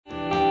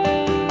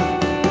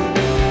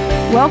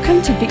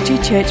Welcome to Victory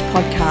Church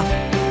Podcast.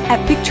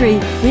 At Victory,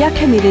 we are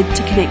committed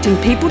to connecting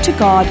people to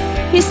God,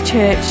 His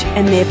church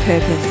and their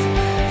purpose.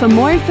 For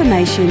more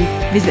information,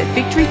 visit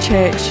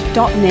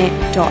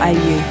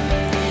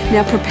victorychurch.net.au.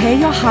 Now prepare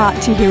your heart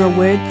to hear a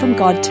word from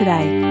God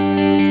today.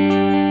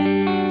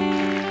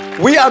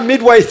 We are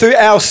midway through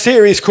our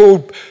series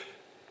called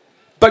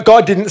But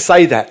God Didn't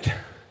Say That.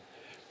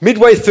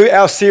 Midway through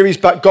our series,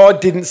 But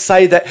God Didn't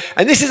Say That.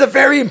 And this is a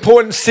very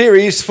important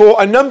series for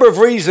a number of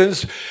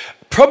reasons.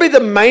 Probably the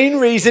main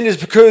reason is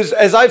because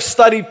as I've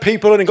studied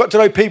people and got to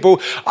know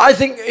people, I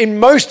think in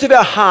most of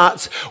our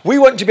hearts, we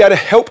want to be able to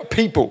help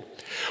people.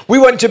 We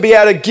want to be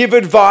able to give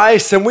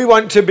advice and we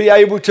want to be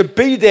able to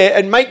be there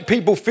and make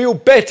people feel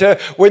better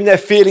when they're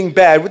feeling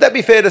bad. Would that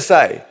be fair to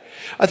say?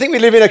 I think we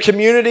live in a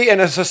community and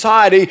a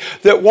society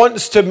that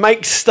wants to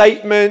make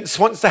statements,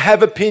 wants to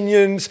have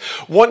opinions,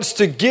 wants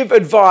to give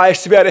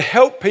advice to be able to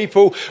help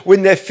people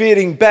when they're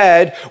feeling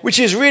bad, which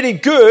is really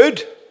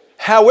good.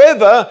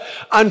 However,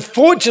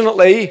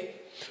 unfortunately,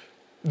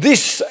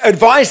 this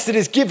advice that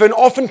is given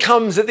often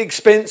comes at the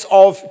expense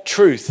of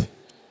truth.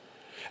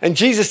 And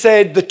Jesus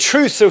said, the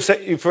truth will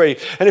set you free.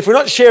 And if we're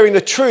not sharing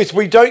the truth,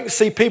 we don't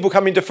see people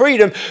come into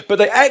freedom, but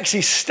they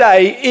actually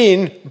stay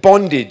in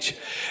bondage.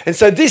 And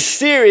so this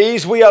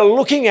series, we are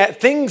looking at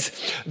things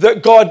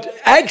that God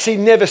actually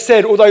never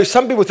said, although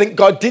some people think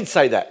God did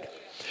say that.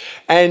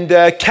 And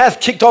Kath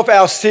kicked off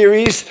our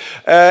series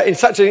in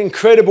such an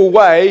incredible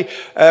way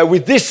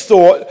with this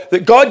thought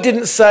that God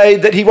didn't say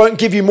that He won't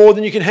give you more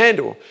than you can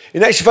handle.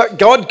 In actual fact,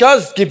 God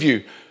does give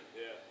you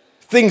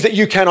things that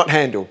you cannot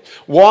handle.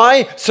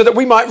 Why? So that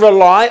we might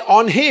rely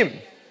on Him.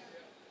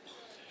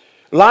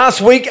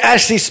 Last week,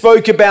 Ashley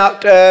spoke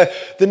about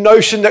the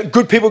notion that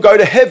good people go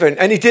to heaven,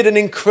 and he did an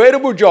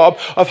incredible job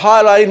of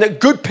highlighting that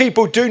good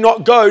people do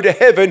not go to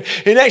heaven.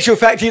 In actual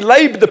fact, he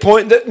labored the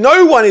point that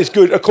no one is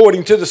good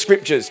according to the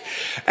scriptures.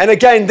 And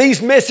again,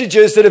 these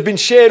messages that have been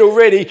shared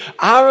already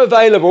are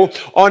available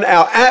on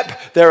our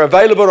app. They're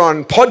available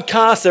on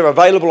podcasts. They're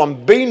available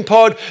on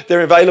BeanPod.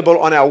 They're available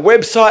on our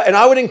website. And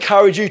I would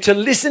encourage you to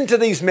listen to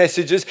these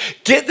messages,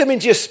 get them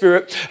into your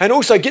spirit, and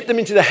also get them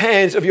into the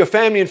hands of your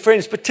family and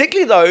friends,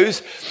 particularly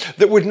those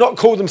that would not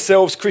call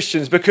themselves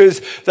Christians, because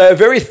they are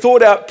very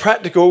thought out,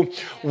 practical,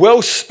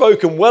 well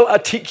spoken, well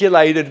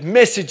articulated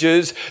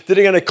messages that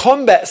are going to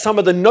combat some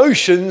of the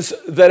notions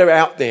that are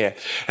out there.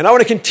 And I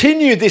want to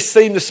continue this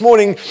theme this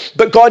morning,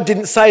 but God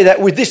didn't say that,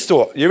 with this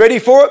thought. You ready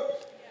for it?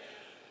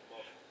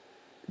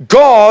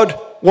 God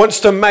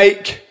wants to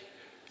make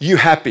you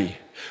happy.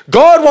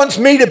 God wants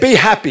me to be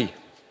happy.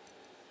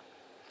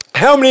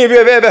 How many of you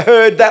have ever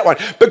heard that one?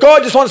 But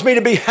God just wants me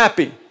to be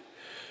happy.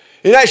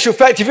 In actual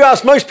fact, if you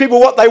ask most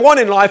people what they want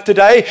in life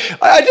today,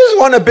 I just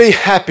want to be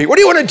happy. What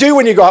do you want to do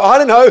when you go? I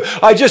don't know.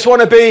 I just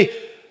want to be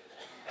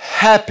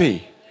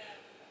happy.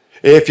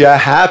 If you're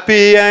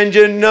happy and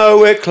you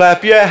know it,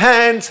 clap your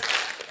hands.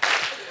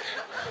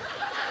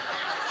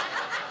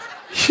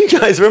 You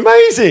guys are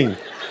amazing.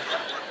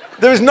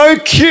 There was no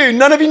cue.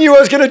 None of you knew I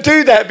was going to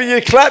do that, but you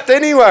clapped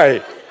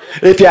anyway.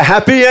 If you're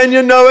happy and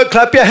you know it,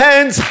 clap your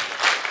hands.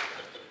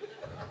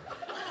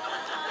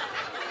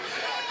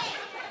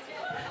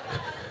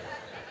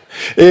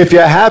 If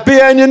you're happy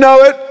and you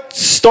know it,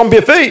 stomp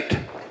your feet.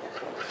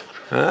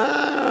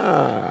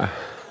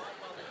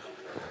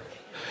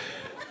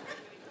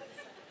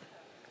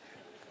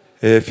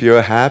 If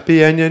you're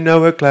happy and you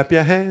know it, clap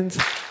your hands.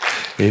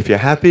 If you're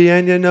happy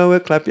and you know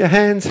it, clap your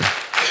hands.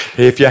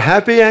 If you're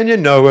happy and you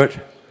know it.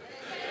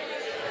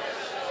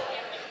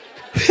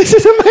 This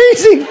is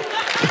amazing.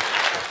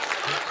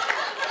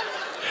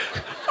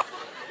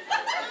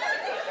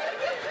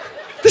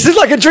 This is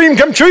like a dream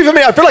come true for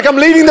me. I feel like I'm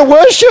leading the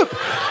worship.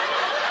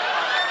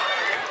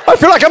 I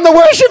feel like I'm the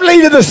worship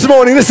leader this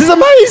morning. This is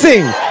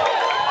amazing.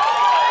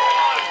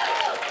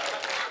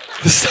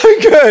 It's so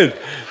good.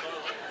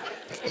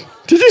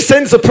 Did you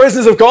sense the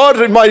presence of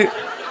God in my...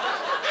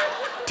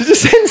 Did you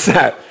sense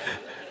that?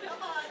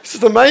 This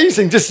is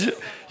amazing.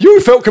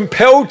 You felt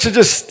compelled to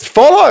just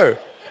follow.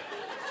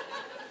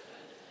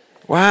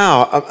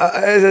 Wow.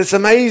 It's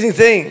an amazing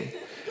thing.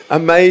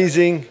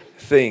 Amazing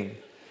thing.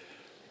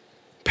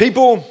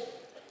 People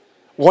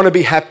want to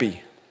be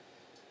happy.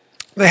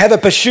 They have a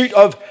pursuit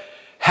of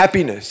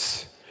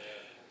happiness.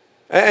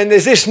 And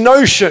there's this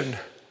notion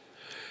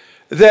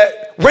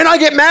that when I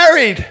get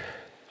married,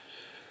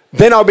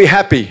 then I'll be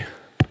happy.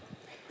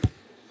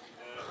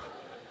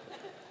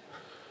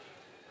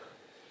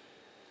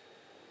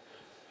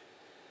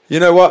 You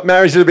know what?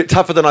 Marriage is a little bit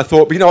tougher than I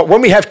thought, but you know what?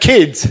 When we have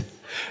kids,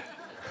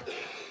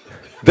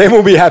 then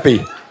we'll be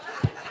happy.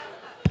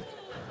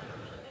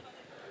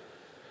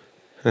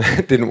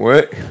 It didn't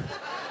work.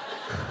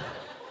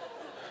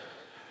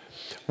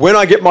 When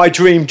I get my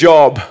dream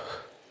job,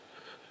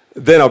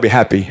 then I'll be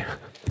happy.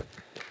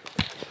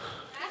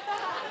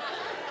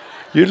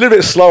 You're a little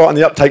bit slower on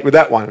the uptake with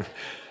that one.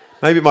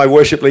 Maybe my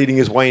worship leading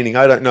is waning,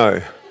 I don't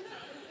know.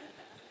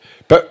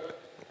 But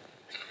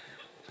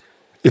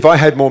if I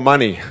had more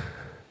money,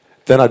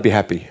 then I'd be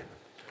happy.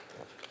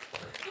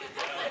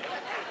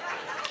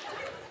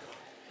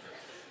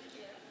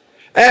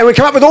 And we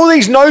come up with all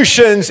these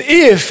notions,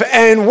 if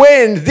and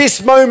when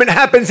this moment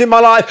happens in my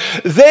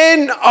life,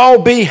 then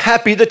I'll be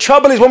happy. The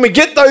trouble is when we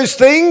get those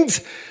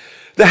things,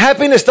 the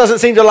happiness doesn't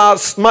seem to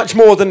last much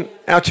more than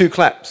our 2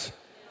 claps.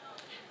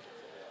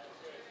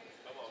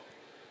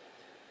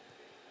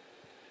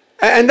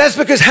 And that's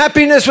because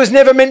happiness was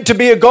never meant to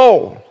be a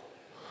goal.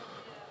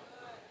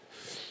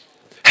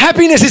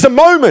 Happiness is a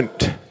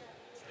moment.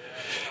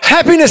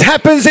 Happiness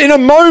happens in a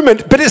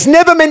moment, but it's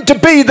never meant to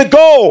be the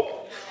goal.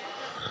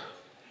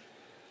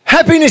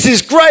 Happiness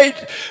is great,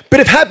 but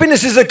if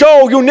happiness is a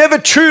goal, you'll never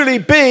truly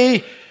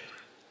be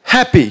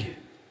happy.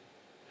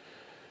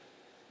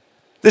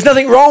 There's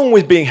nothing wrong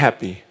with being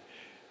happy.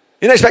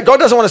 In actual fact, God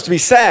doesn't want us to be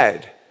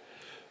sad,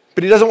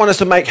 but He doesn't want us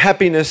to make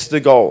happiness the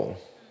goal.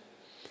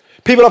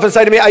 People often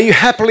say to me, "Are you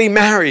happily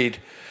married?"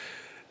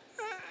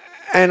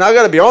 And I've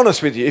got to be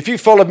honest with you, if you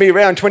followed me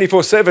around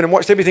 24/7 and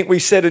watched everything we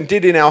said and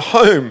did in our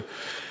home,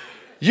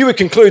 you would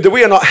conclude that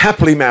we are not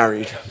happily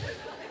married.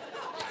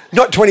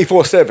 Not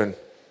 24/7.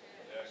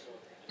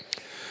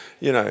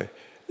 You know,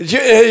 do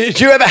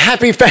you have a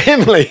happy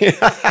family?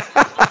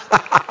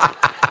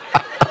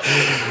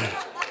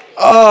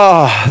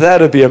 Oh,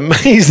 that'd be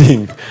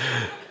amazing.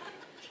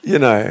 You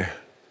know,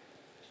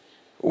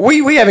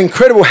 we have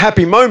incredible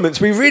happy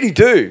moments. We really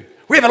do.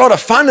 We have a lot of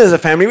fun as a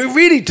family. We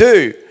really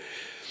do.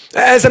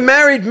 As a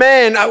married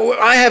man,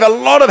 I have a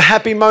lot of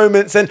happy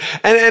moments and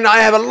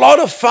I have a lot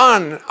of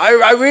fun.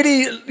 I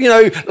really,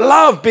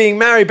 love being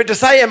married. But to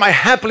say, am I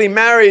happily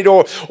married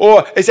or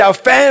is our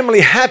family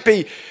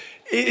happy?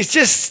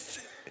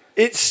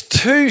 It's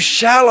too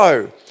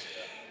shallow.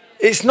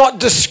 It's not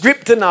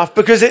descriptive enough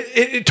because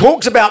it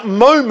talks about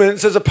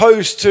moments as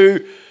opposed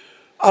to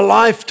a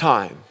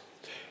lifetime.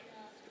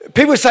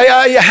 People say,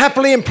 are you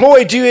happily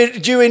employed? Do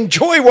you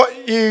enjoy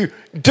what you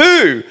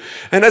do?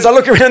 And as I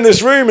look around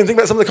this room and think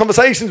about some of the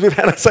conversations we've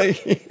had, I say,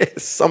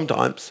 yes,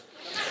 sometimes.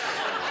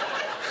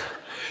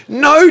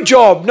 No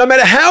job, no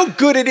matter how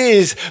good it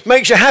is,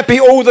 makes you happy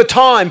all the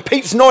time.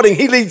 Pete's nodding.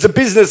 He leads a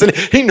business and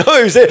he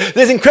knows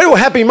there's incredible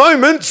happy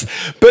moments,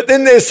 but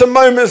then there's some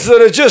moments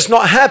that are just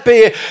not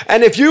happy.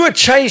 And if you are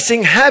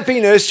chasing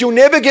happiness, you'll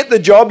never get the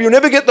job, you'll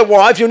never get the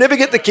wife, you'll never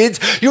get the kids,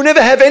 you'll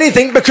never have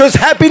anything because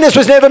happiness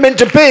was never meant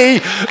to be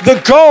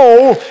the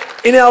goal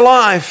in our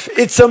life.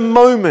 It's a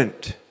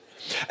moment.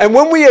 And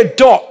when we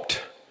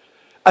adopt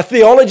a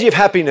theology of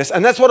happiness,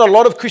 and that's what a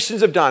lot of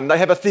Christians have done. They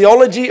have a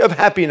theology of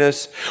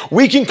happiness.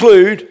 We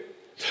conclude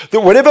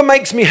that whatever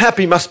makes me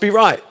happy must be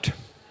right.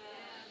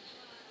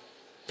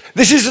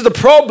 This is the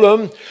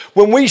problem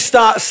when we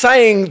start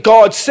saying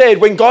God said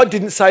when God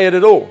didn't say it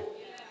at all.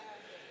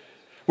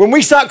 When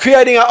we start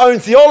creating our own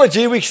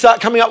theology, we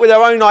start coming up with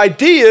our own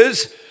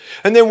ideas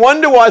and then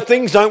wonder why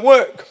things don't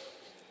work.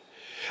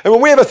 And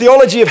when we have a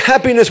theology of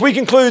happiness, we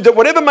conclude that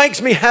whatever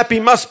makes me happy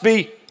must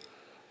be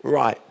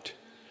right.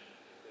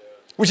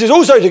 Which is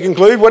also to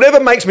conclude, whatever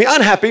makes me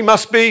unhappy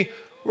must be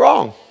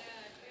wrong.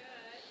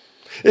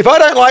 If I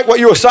don't like what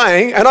you're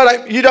saying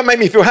and you don't make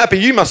me feel happy,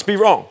 you must be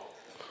wrong.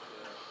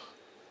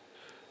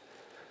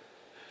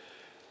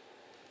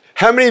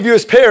 How many of you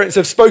as parents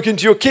have spoken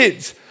to your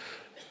kids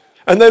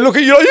and they look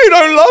at you like, you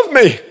don't love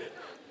me.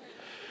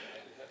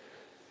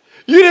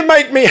 You didn't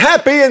make me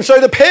happy, and so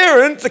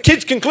the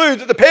kids conclude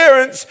that the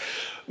parents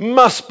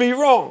must be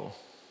wrong.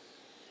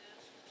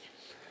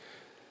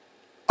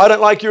 I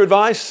don't like your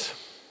advice.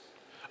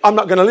 I'm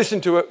not going to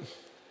listen to it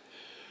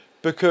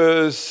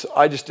because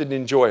I just didn't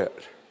enjoy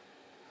it.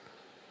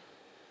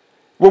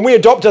 When we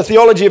adopt a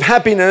theology of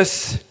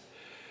happiness,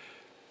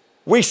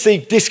 we see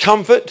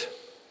discomfort,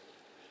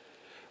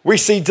 we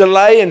see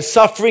delay and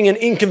suffering and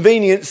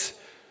inconvenience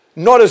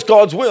not as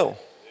God's will.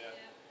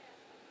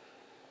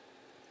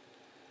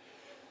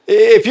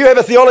 If you have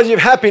a theology of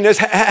happiness,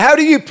 how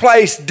do you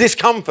place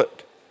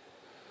discomfort?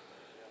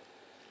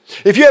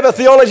 If you have a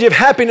theology of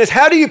happiness,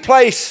 how do you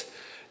place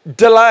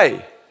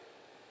delay?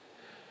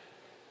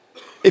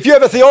 If you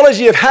have a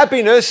theology of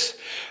happiness,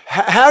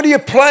 how do you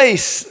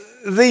place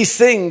these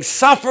things?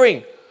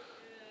 Suffering.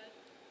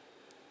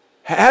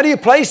 How do you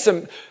place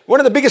them? One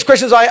of the biggest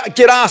questions I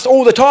get asked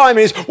all the time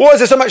is, why is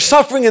there so much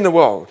suffering in the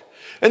world?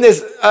 And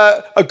there's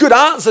a good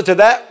answer to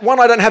that, one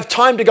I don't have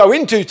time to go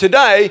into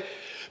today,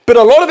 but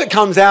a lot of it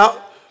comes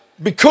out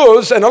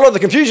because, and a lot of the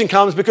confusion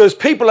comes because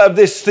people have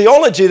this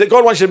theology that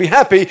God wants you to be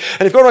happy,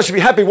 and if God wants you to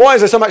be happy, why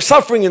is there so much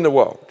suffering in the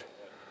world?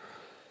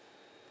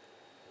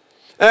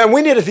 And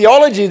we need a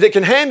theology that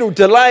can handle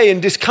delay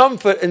and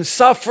discomfort and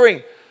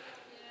suffering.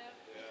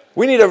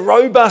 We need a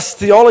robust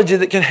theology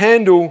that can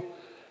handle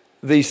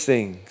these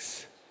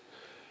things.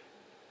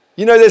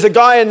 You know, there's a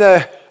guy in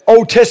the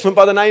Old Testament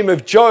by the name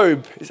of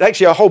Job. It's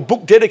actually a whole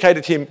book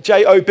dedicated to him,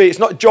 J-O-B. It's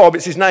not Job,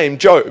 it's his name,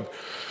 Job.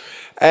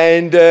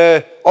 And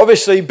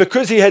obviously,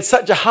 because he had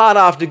such a heart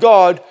after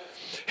God,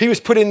 he was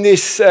put in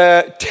this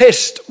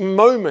test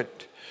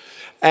moment.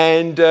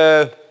 And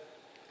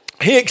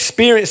he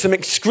experienced some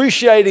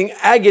excruciating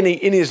agony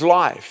in his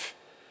life.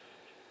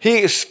 He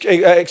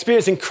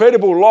experienced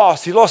incredible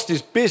loss. He lost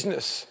his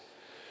business.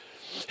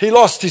 He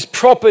lost his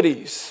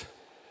properties.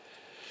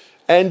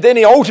 And then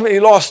he ultimately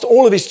lost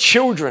all of his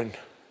children.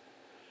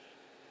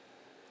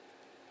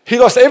 He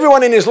lost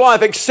everyone in his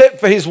life except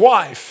for his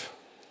wife.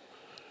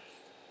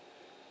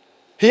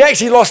 He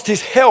actually lost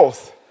his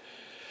health.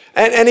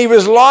 And he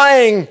was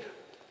lying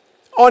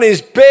on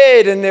his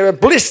bed, and there were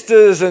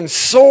blisters and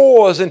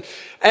sores.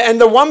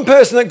 And the one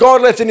person that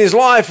God left in his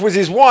life was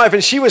his wife,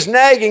 and she was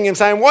nagging him,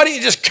 saying, why don't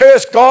you just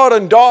curse God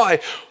and die?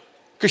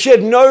 Because she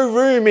had no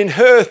room in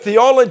her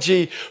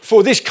theology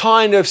for this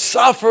kind of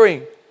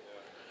suffering.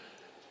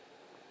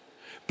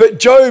 But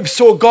Job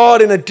saw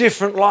God in a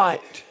different light.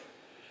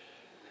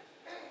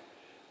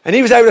 And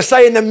he was able to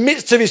say, in the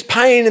midst of his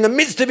pain, in the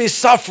midst of his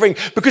suffering,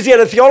 because he had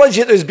a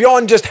theology that was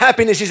beyond just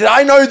happiness, he said,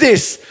 I know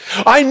this.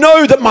 I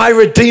know that my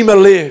Redeemer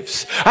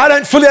lives. I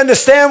don't fully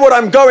understand what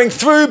I'm going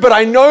through, but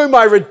I know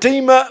my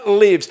Redeemer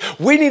lives.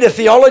 We need a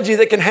theology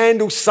that can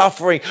handle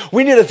suffering.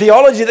 We need a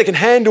theology that can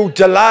handle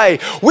delay.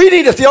 We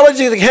need a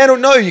theology that can handle,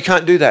 no, you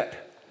can't do that.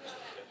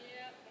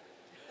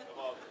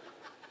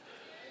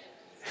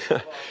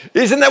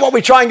 Isn't that what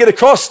we try and get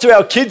across to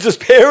our kids as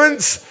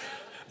parents?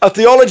 A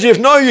theology of,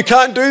 no, you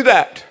can't do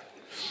that.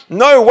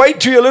 No, wait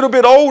till you're a little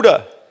bit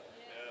older.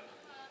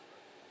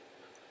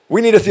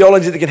 We need a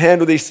theology that can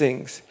handle these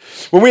things.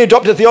 When we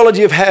adopt a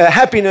theology of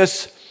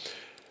happiness,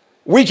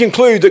 we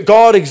conclude that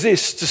God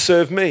exists to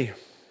serve me.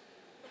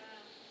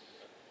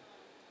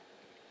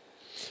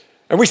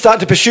 And we start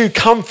to pursue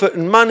comfort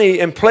and money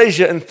and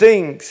pleasure and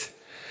things.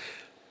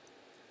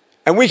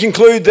 And we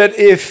conclude that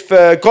if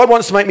God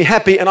wants to make me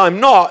happy and I'm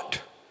not,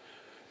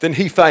 then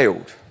he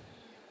failed.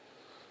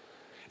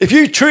 If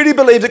you truly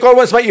believe that God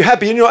wants to make you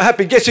happy and you're not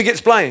happy, guess who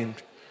gets blamed?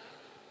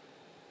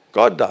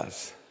 God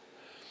does.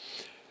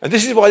 And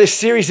this is why this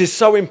series is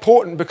so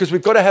important, because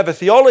we've got to have a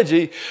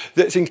theology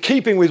that's in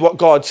keeping with what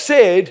God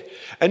said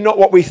and not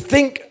what we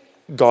think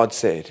God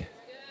said.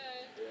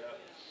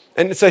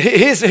 And so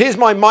here's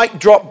my mic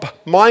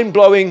drop,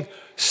 mind-blowing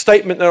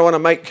statement that I want to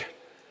make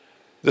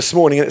this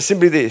morning. And it's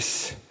simply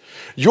this.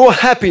 Your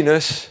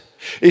happiness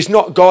is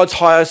not God's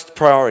highest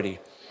priority.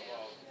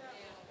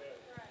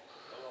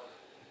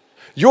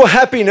 Your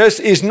happiness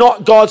is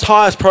not God's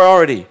highest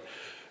priority.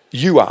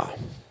 You are.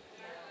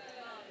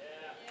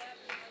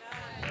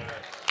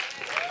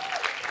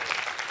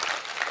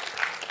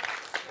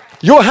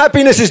 Your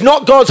happiness is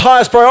not God's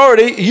highest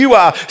priority. You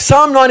are.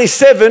 Psalm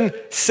 97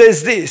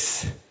 says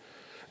this.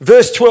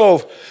 Verse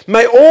 12.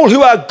 May all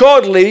who are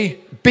godly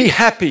be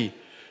happy.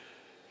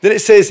 Then it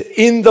says,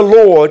 in the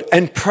Lord,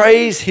 and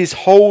praise his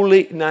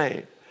holy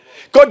name.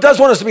 God does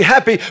want us to be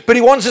happy, but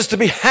he wants us to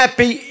be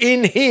happy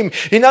in him.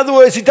 In other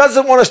words, he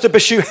doesn't want us to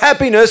pursue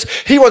happiness.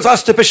 He wants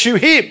us to pursue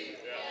him.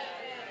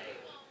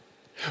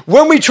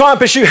 When we try and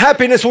pursue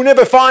happiness, we'll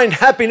never find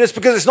happiness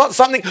because it's not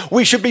something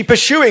we should be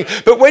pursuing.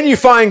 But when you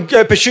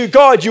pursue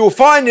God, you will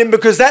find him,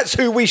 because that's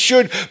who we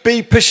should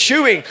be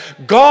pursuing.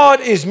 God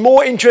is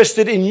more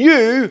interested in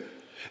you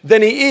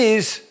than he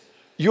is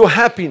your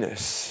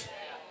happiness.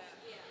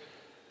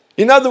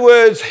 In other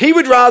words, he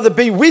would rather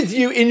be with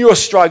you in your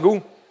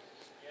struggle.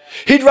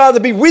 He'd rather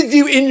be with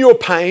you in your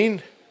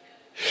pain.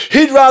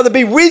 He'd rather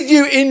be with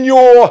you in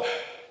your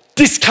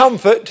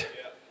discomfort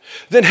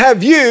than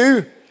have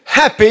you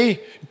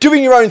happy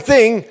doing your own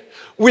thing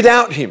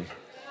without him.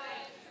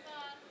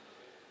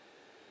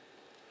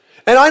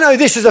 And I know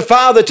this as a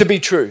father to be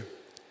true.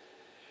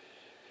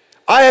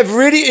 I have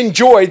really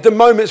enjoyed the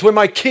moments when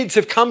my kids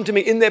have come to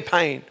me in their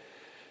pain.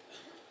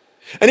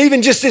 And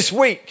even just this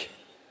week,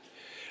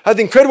 I had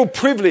the incredible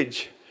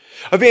privilege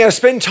of being able to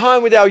spend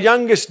time with our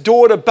youngest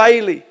daughter,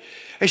 Bailey.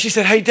 And she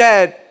said, hey,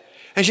 Dad.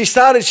 And she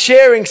started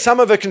sharing some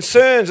of her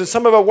concerns and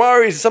some of her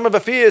worries, some of her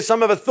fears,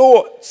 some of her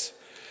thoughts.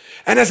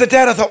 And as a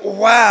dad, I thought,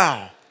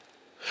 wow,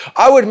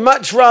 I would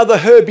much rather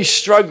her be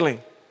struggling.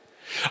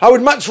 I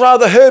would much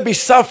rather her be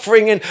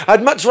suffering, and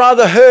I'd much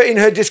rather her in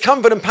her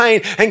discomfort and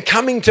pain and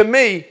coming to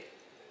me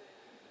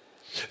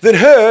than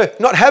her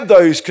not have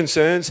those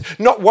concerns,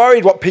 not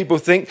worried what people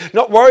think,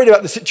 not worried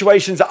about the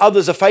situations that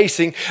others are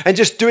facing, and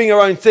just doing her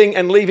own thing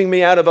and leaving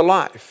me out of her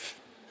life.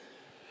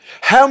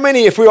 How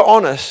many, if we were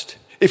honest,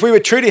 if we were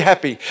truly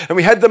happy and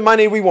we had the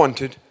money we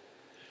wanted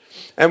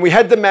and we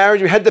had the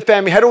marriage, we had the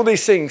family, we had all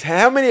these things,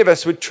 how many of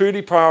us would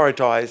truly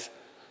prioritize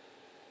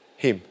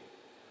him?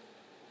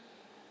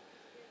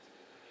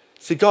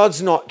 See,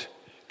 God's not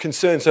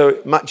concerned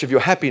so much of your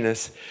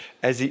happiness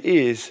as he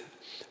is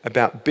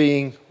about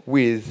being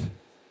with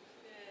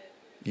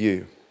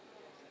you.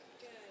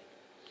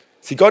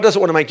 See, God doesn't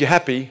want to make you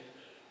happy,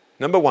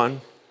 number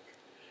one,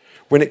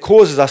 when it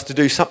causes us to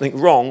do something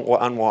wrong or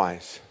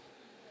unwise.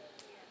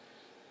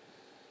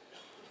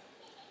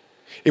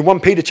 In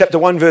 1 Peter chapter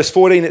 1 verse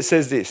 14 it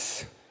says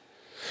this.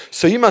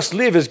 So you must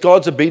live as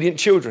God's obedient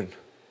children.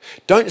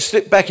 Don't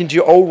slip back into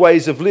your old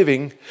ways of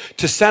living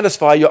to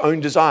satisfy your own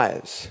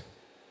desires.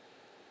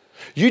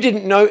 You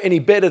didn't know any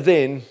better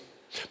then,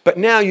 but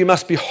now you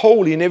must be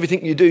holy in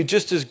everything you do,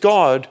 just as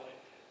God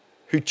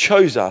who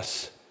chose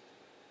us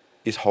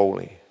is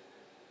holy.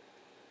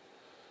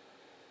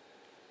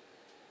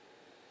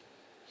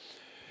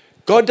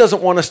 God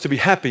doesn't want us to be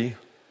happy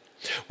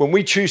when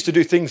we choose to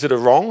do things that are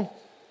wrong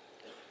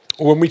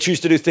or when we choose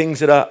to do things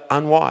that are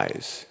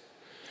unwise.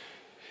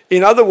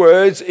 In other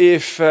words,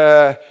 if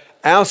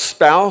our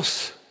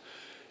spouse,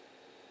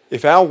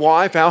 if our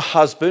wife, our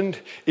husband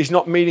is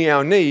not meeting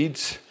our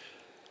needs,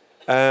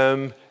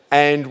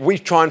 and we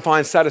try and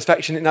find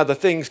satisfaction in other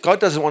things, God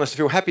doesn't want us to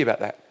feel happy about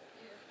that.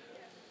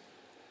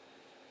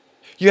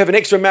 You have an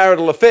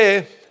extramarital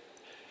affair,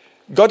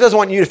 God doesn't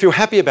want you to feel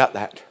happy about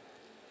that.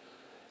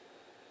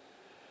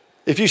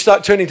 If you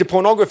start turning to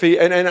pornography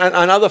and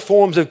other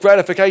forms of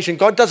gratification,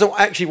 God doesn't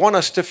actually want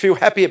us to feel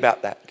happy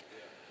about that.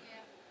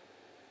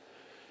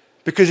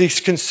 Because he's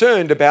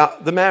concerned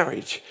about the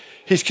marriage.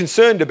 He's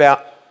concerned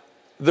about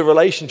the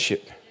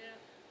relationship.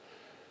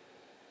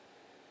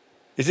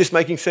 Is this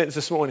making sense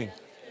this morning?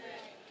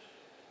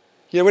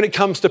 You know, when it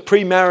comes to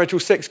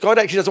premarital sex, God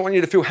actually doesn't want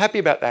you to feel happy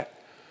about that.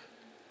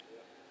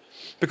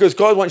 Because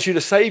God wants you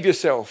to save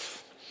yourself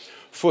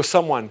for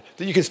someone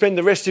that you can spend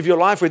the rest of your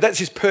life with. That's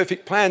his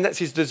perfect plan. That's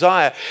his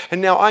desire.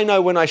 And now I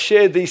know when I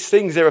share these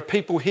things, there are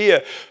people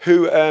here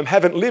who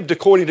haven't lived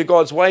according to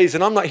God's ways.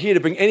 And I'm not here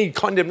to bring any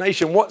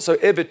condemnation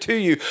whatsoever to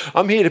you.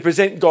 I'm here to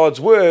present God's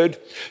word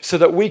so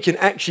that we can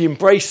actually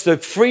embrace the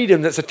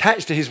freedom that's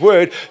attached to his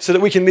word so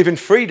that we can live in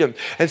freedom.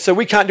 And so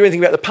we can't do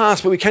anything about the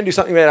past, but we can do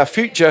something about our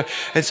future.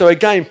 And so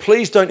again,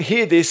 please don't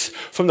hear this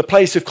from the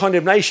place of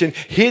condemnation.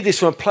 Hear this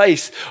from a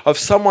place of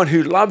someone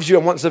who loves you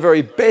and wants the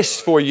very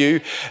best for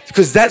you.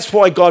 Because that's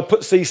why God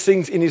puts these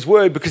things in his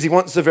word, because he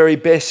wants the very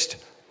best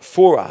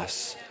for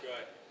us.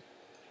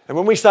 And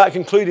when we start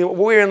concluding, well,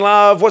 we're in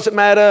love, what's it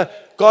matter?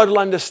 God will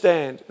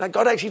understand. Now,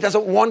 God actually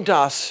doesn't want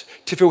us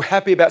to feel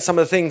happy about some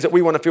of the things that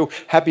we want to feel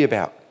happy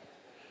about.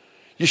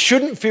 You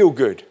shouldn't feel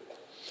good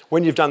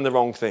when you've done the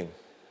wrong thing.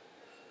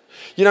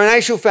 You know, in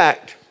actual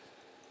fact,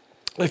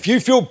 if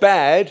you feel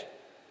bad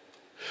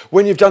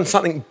when you've done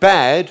something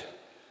bad,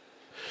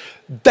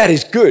 that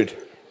is good.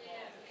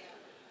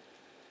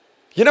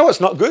 You know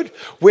what's not good?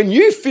 When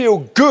you feel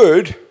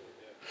good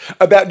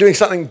about doing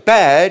something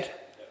bad,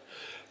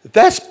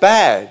 that's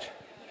bad.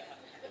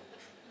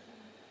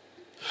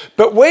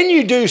 But when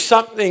you do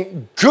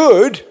something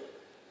good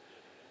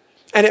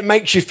and it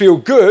makes you feel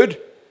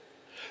good,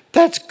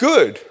 that's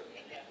good.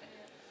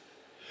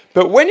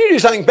 But when you do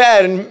something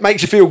bad and it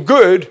makes you feel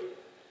good,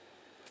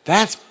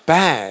 that's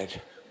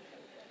bad.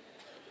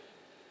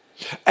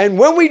 And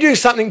when we do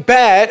something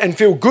bad and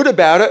feel good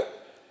about it,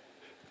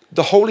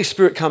 the Holy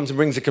Spirit comes and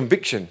brings a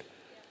conviction.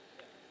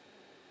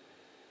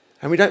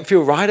 And we don't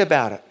feel right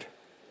about it.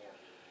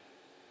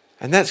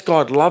 And that's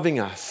God loving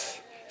us,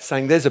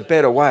 saying there's a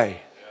better way.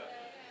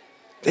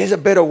 There's a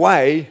better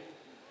way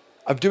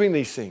of doing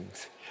these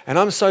things. And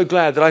I'm so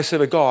glad that I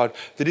serve a God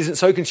that isn't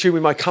so consumed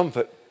with my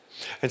comfort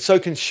and so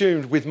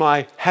consumed with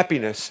my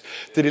happiness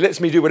that he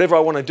lets me do whatever I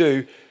want to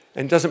do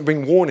and doesn't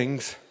bring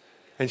warnings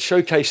and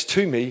showcase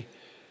to me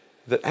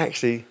that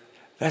actually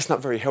that's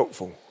not very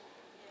helpful.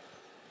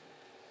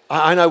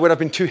 I know when I've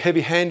been too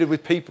heavy-handed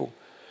with people.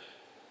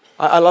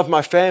 I love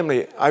my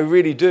family, I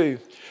really do.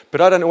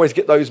 But I don't always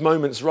get those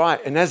moments right.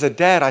 And as a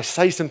dad, I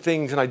say some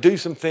things and I do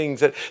some things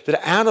that are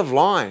out of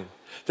line.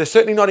 They're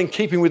certainly not in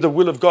keeping with the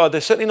will of God.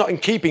 They're certainly not in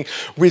keeping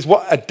with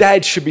what a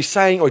dad should be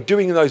saying or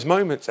doing in those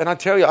moments. And I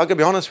tell you, I've got to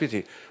be honest with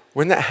you,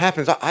 when that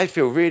happens, I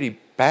feel really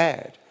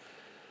bad.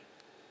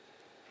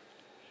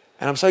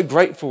 And I'm so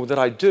grateful that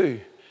I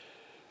do,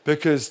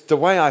 because the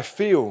way I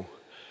feel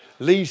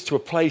leads to a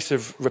place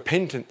of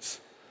repentance.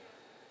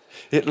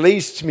 It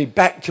leads me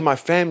back to my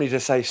family to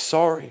say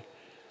sorry.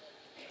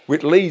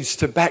 It leads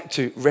back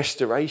to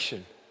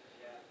restoration.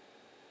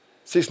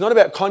 See, it's not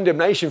about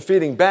condemnation,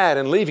 feeling bad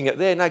and leaving it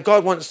there. No,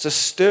 God wants to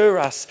stir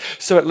us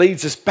so it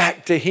leads us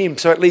back to him.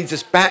 So it leads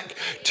us back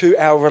to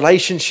our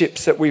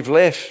relationships that we've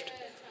left.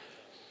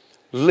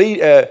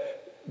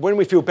 When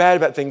we feel bad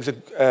about things,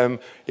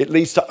 it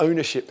leads to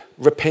ownership,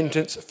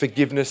 repentance,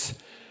 forgiveness,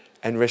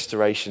 and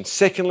restoration.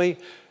 Secondly,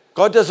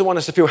 God doesn't want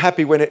us to feel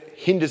happy when it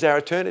hinders our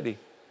eternity.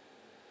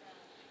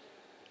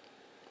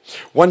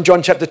 1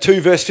 John chapter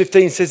 2 verse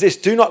 15 says this: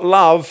 do not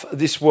love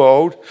this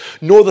world,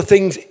 nor the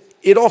things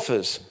it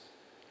offers.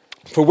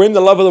 For when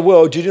the love of the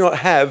world, you do not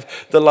have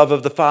the love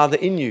of the Father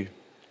in you.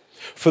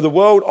 For the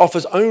world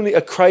offers only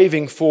a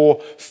craving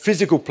for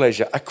physical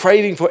pleasure, a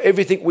craving for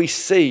everything we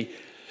see,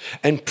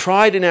 and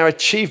pride in our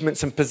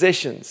achievements and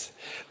possessions.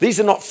 These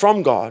are not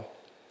from God,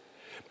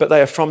 but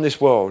they are from this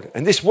world.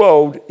 And this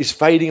world is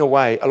fading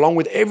away, along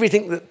with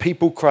everything that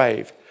people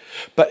crave.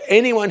 But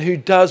anyone who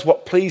does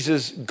what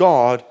pleases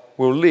God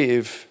will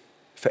live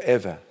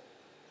forever.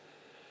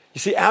 You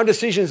see, our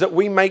decisions that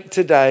we make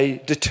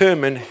today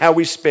determine how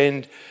we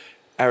spend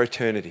our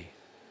eternity.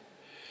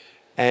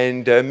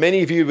 And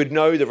many of you would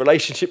know the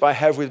relationship I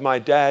have with my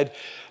dad.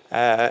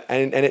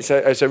 And it's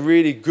a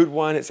really good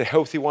one. It's a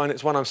healthy one.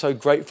 It's one I'm so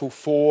grateful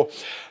for.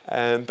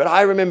 But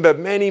I remember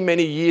many,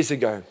 many years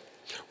ago,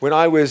 when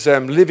I was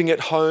living at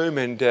home,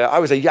 and I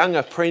was a young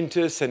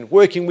apprentice and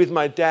working with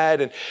my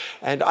dad,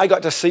 and I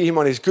got to see him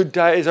on his good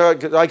days. I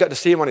got to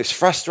see him on his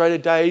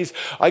frustrated days.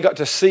 I got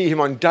to see him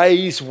on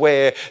days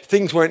where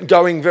things weren't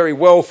going very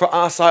well for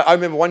us. I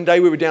remember one day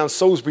we were down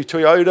Salisbury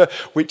Toyota,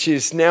 which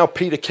is now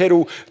Peter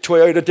Kettle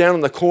Toyota, down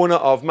on the corner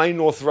of Main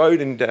North Road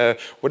and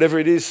whatever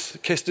it is,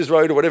 Kester's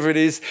Road or whatever it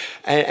is.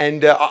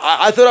 And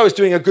I thought I was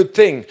doing a good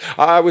thing.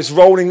 I was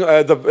rolling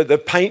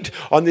the paint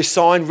on this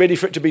sign, ready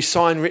for it to be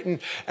sign written.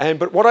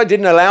 But what I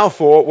didn't allow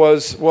for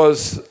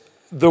was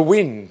the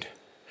wind.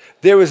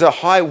 There was a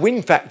high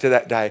wind factor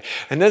that day.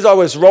 And as I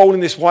was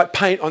rolling this white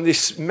paint on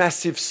this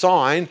massive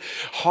sign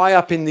high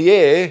up in the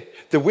air,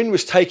 the wind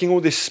was taking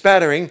all this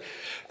spattering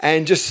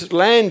and just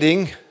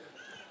landing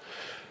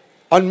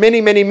on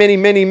many, many, many,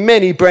 many,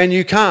 many brand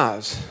new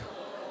cars.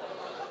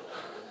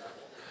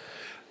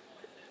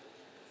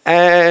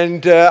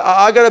 And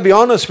I got to be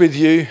honest with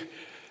you,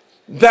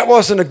 that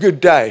wasn't a good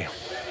day.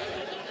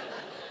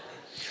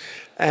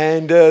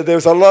 And there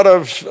was a lot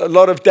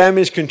of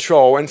damage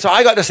control. And so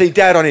I got to see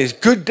Dad on his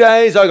good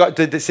days. I got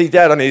to see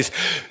Dad on his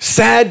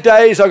sad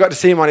days. I got to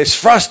see him on his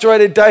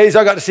frustrated days.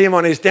 I got to see him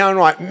on his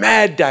downright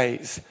mad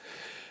days.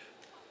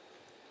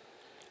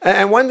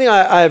 And one thing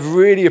I've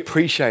really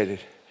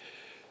appreciated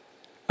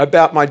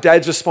about my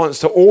dad's response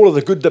to all of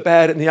the good, the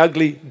bad, and the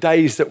ugly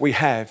days that we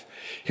have,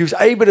 he was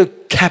able to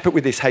cap it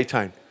with this, hey,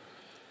 Tone,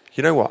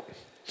 you know what?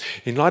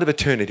 In light of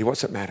eternity,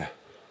 what's it matter?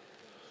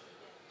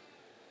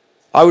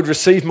 I would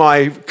receive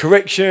my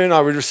correction,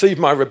 I would receive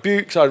my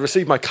rebukes, I'd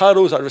receive my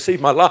cuddles, I'd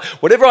receive my love.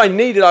 Whatever I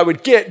needed, I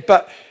would get,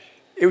 but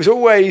it was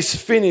always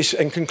finished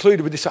and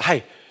concluded with this,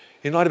 hey,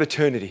 in light of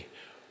eternity,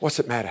 what's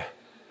it matter?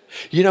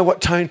 You know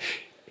what, Tone?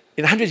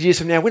 In 100 years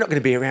from now, we're not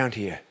going to be around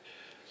here.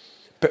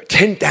 But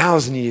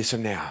 10,000 years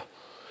from now,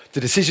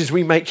 the decisions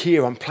we make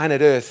here on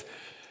planet Earth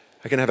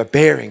are going to have a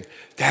bearing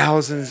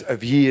thousands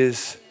of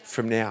years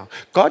from now.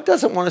 God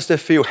doesn't want us to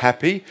feel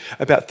happy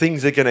about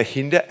things that are going to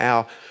hinder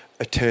our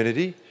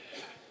eternity.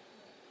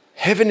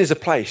 Heaven is a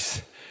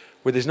place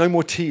where there's no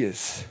more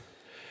tears,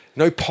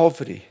 no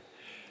poverty,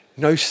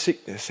 no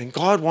sickness. And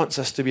God wants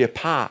us to be a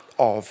part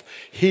of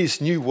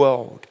His new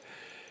world.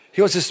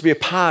 He wants us to be a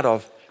part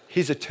of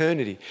His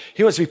eternity.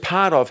 He wants to be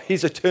part of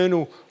His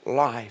eternal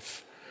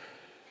life.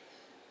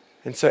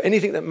 And so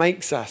anything that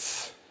makes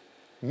us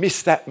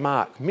miss that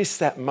mark, miss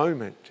that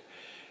moment,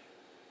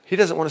 He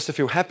doesn't want us to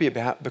feel happy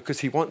about,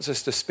 because He wants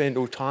us to spend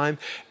all time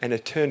and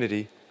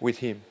eternity with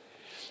Him.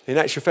 In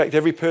actual fact,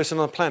 every person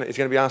on the planet is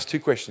going to be asked two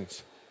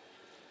questions.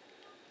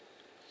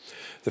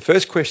 The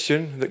first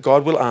question that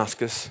God will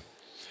ask us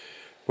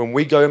when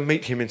we go and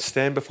meet Him and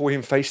stand before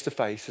Him face to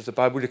face, as the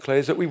Bible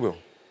declares that we will,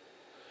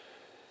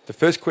 the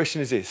first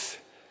question is this.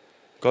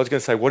 God's going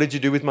to say, what did you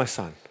do with my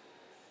son?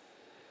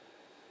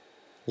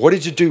 What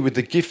did you do with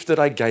the gift that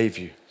I gave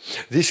you?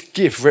 This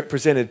gift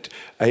represented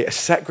a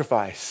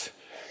sacrifice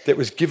that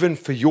was given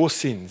for your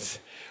sins.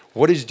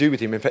 What did you do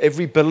with him? And for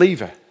every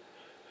believer,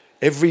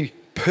 every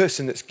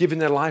person that's given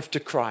their life to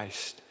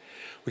Christ,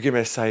 we're going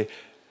to say,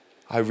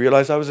 I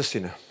realized I was a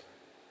sinner.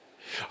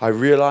 I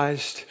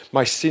realized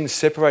my sin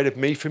separated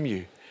me from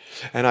you.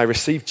 And I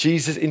received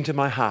Jesus into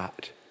my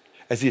heart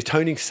as the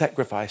atoning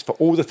sacrifice for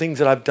all the things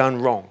that I've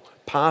done wrong,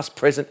 past,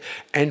 present,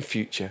 and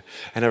future.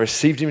 And I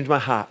received him into my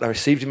heart. I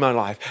received him in my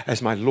life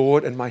as my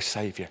Lord and my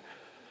Savior.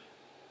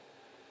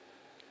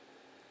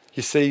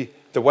 You see,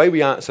 the way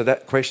we answer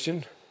that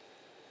question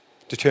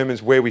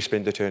determines where we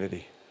spend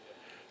eternity.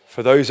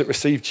 For those that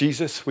receive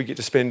Jesus, we get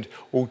to spend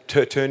all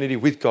eternity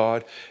with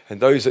God. And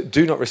those that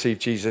do not receive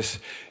Jesus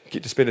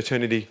get to spend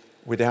eternity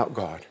without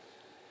God.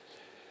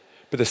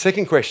 But the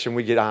second question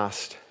we get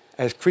asked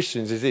as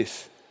Christians is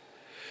this.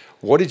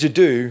 What did you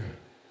do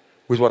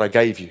with what I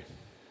gave you?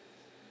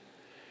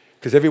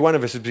 Because every one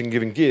of us has been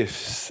given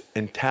gifts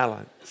and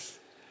talents.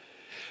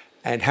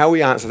 And how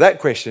we answer that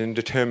question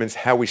determines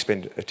how we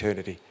spend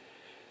eternity.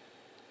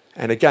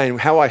 And again,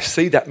 how I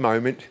see that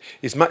moment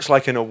is much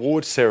like an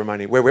award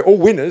ceremony where we're all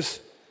winners.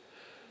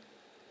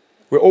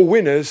 We're all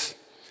winners,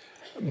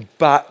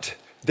 but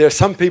there are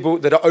some people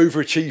that are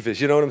overachievers.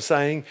 You know what I'm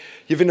saying?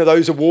 You've been to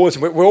those awards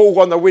and we're all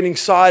on the winning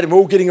side and we're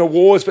all getting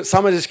awards, but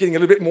some are just getting a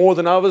little bit more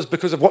than others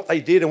because of what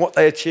they did and what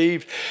they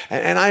achieved.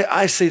 And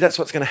I see that's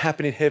what's going to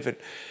happen in heaven.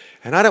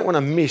 And I don't want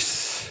to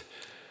miss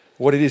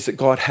what it is that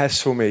God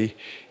has for me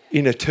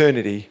in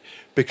eternity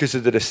because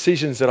of the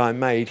decisions that I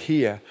made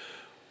here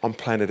on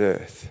planet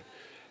Earth.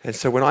 And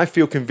so when I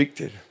feel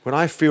convicted, when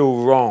I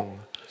feel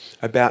wrong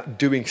about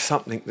doing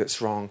something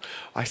that's wrong,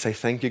 I say,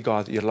 thank you,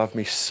 God, that you love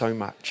me so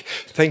much.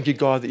 Thank you,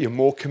 God, that you're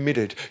more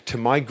committed to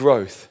my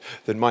growth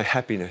than my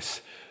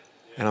happiness.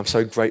 And I'm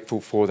so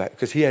grateful for that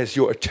because he has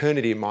your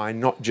eternity in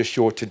mind, not just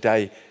your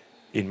today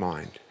in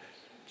mind.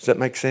 Does that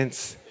make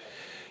sense?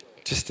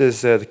 Just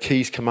as the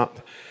keys come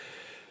up,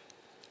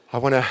 I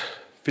want to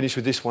finish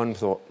with this one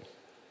thought.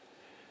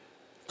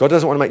 God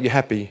doesn't want to make you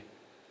happy.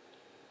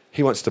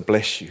 He wants to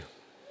bless you.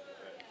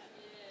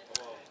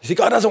 You see,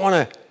 God doesn't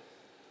want to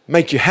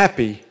make you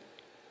happy.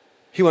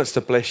 He wants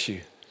to bless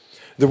you.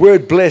 The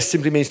word blessed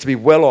simply means to be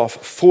well off,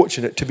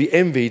 fortunate, to be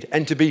envied,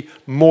 and to be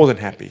more than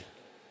happy.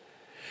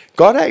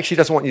 God actually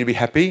doesn't want you to be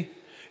happy.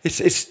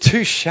 It's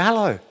too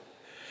shallow.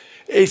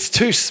 It's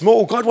too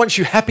small. God wants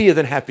you happier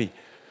than happy.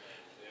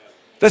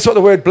 That's what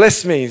the word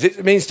blessed means.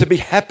 It means to be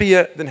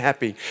happier than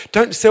happy.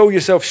 Don't sell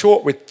yourself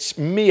short with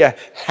mere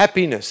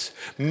happiness,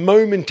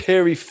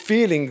 momentary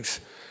feelings.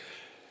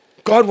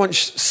 God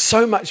wants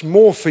so much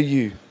more for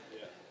you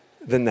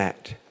than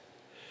that.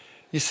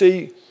 You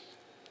see,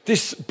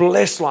 this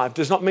blessed life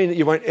does not mean that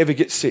you won't ever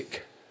get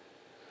sick.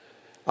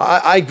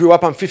 I grew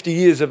up, I'm 50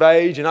 years of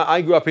age, and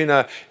I grew up in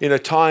a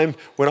time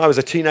when I was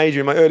a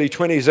teenager in my early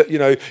 20s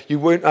that, you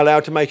weren't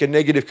allowed to make a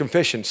negative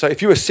confession. So if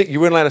you were sick,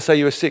 you weren't allowed to say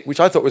you were sick, which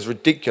I thought was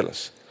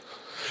ridiculous.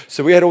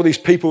 So we had all these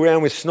people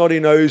around with snotty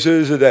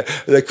noses, and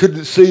they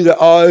couldn't see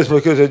their eyes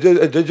because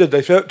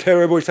they felt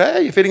terrible. You say,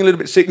 hey, you're feeling a little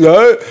bit sick.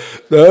 No,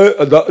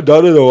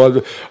 not at all.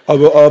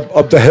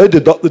 I'm the head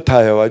and not the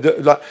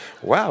tail.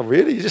 Wow,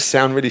 really? You just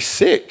sound really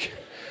sick.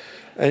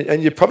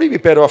 And you'd probably be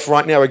better off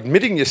right now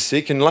admitting you're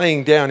sick and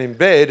laying down in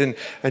bed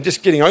and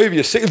just getting over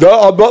your sick. No,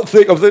 I'm not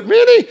sick. I'm like,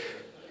 really?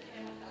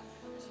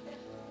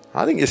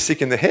 I think you're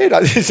sick in the head.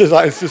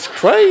 It's just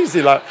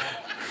crazy. Like,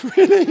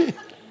 really?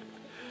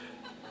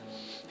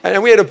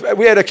 And we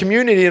had a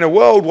community in a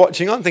world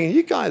watching on thinking,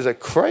 you guys are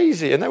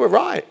crazy. And they were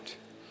right.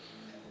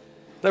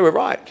 They were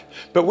right.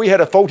 But we had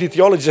a faulty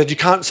theology that said you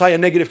can't say a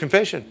negative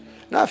confession.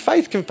 No,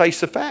 faith can face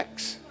the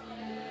facts.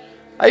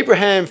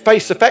 Abraham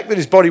faced the fact that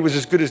his body was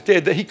as good as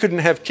dead, that he couldn't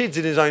have kids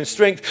in his own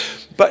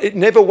strength, but it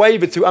never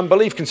wavered through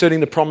unbelief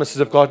concerning the promises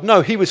of God. No,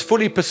 he was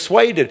fully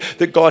persuaded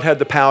that God had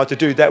the power to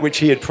do that which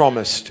he had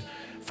promised.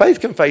 Faith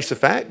can face the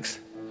facts.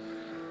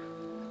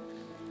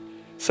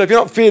 So if you're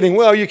not feeling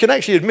well, you can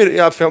actually admit it.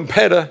 I felt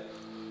better.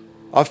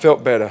 I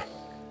felt better.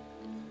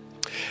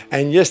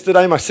 And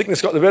yesterday my sickness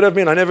got the better of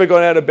me and I never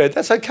got out of bed.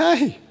 That's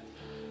okay.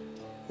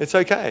 It's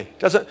okay.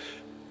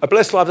 A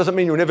blessed life doesn't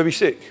mean you'll never be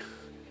sick.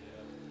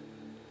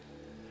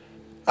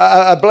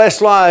 A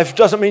blessed life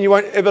doesn't mean you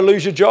won't ever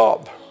lose your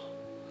job.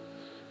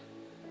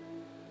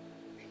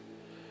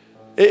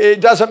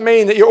 It doesn't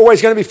mean that you're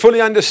always going to be fully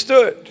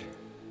understood.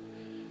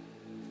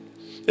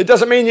 It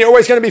doesn't mean you're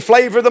always going to be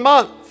flavor of the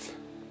month.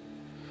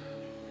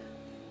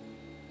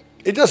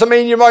 It doesn't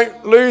mean you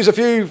won't lose a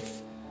few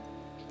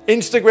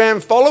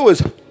Instagram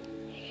followers.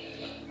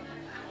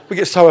 We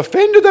get so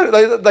offended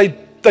that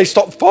they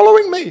stop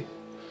following me.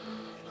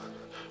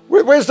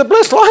 Where's the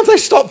blessed life? They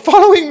stop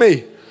following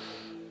me.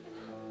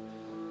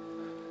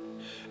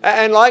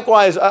 And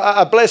likewise,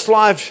 a blessed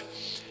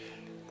life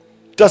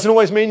doesn't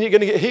always mean you're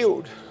going to get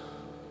healed.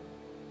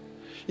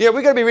 Yeah,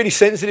 we've got to be really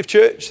sensitive,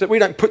 church, that we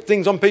don't put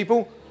things on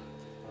people.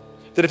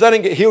 That if they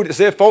don't get healed, it's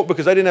their fault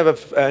because they didn't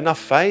have enough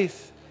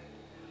faith.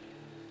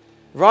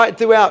 Right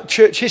throughout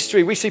church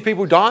history, we see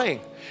people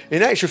dying.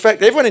 In actual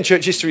fact, everyone in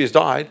church history has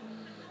died.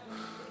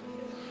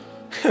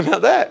 How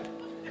about that?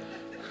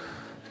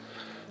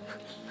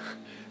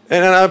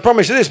 And I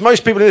promise you this,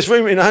 most people in this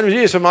room in 100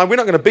 years from now, we're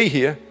not going to be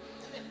here.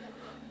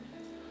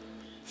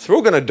 So we're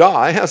all going to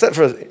die. How's that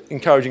for an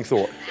encouraging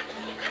thought?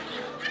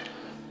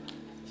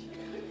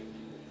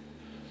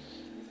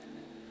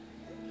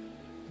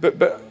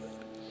 But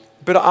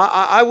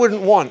I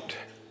wouldn't want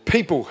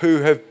people who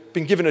have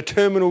been given a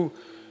terminal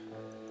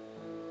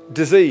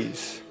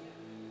disease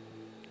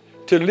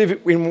to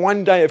live in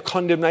one day of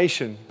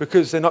condemnation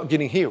because they're not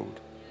getting healed.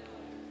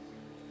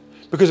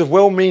 Because of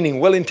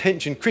well-meaning,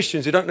 well-intentioned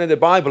Christians who don't know their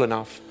Bible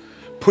enough,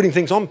 putting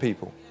things on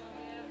people.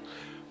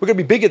 We're going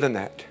to be bigger than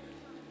that.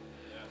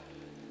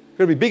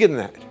 We're going to be bigger than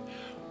that.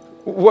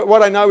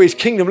 What I know is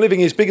kingdom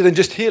living is bigger than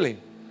just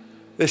healing.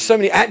 There's so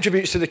many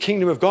attributes to the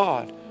kingdom of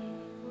God.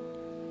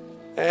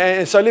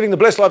 And so living the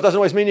blessed life doesn't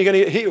always mean you're going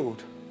to get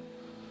healed.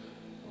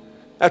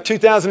 Our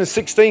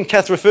 2016,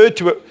 Kath referred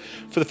to it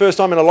for the first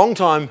time in a long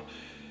time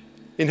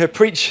in her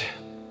preach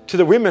to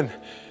the women.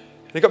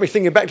 And it got me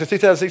thinking back to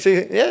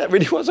 2016. Yeah, it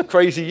really was a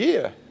crazy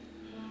year.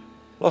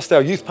 Lost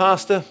our youth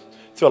pastor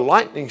through a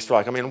lightning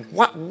strike. I mean,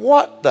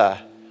 what the...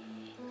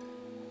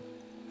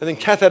 And then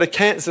Kath had a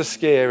cancer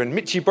scare and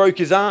Mitchie broke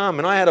his arm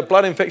and I had a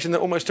blood infection that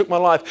almost took my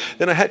life.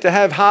 Then I had to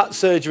have heart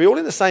surgery all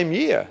in the same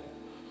year.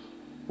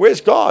 Where's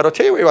God? I'll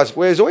tell you where he was.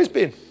 Where he's always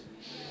been.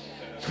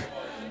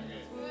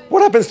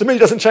 What happens to me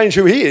doesn't change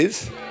who he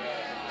is.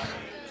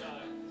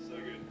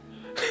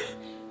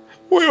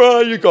 Where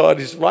are you, God?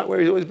 He's right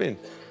where he's always been.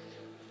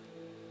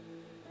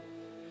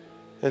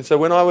 And so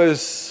when I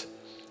was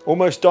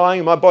almost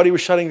dying and my body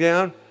was shutting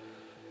down,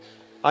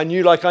 I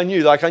knew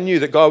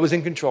that God was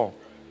in control.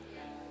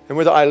 And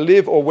whether I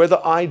live or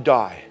whether I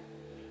die,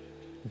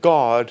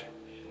 God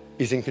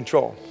is in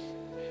control.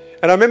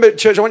 And I remember,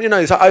 church, I want you to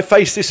know this. I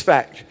faced this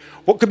fact.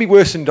 What could be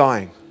worse than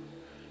dying?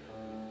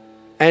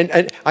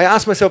 And I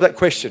asked myself that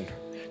question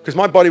because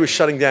my body was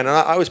shutting down and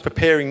I was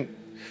preparing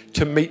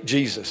to meet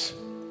Jesus.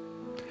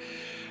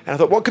 And I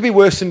thought, what could be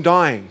worse than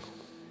dying?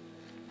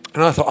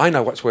 And I thought, I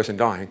know what's worse than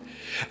dying.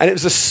 And it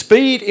was the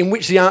speed in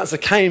which the answer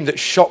came that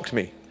shocked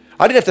me.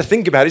 I didn't have to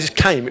think about it. It just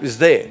came. It was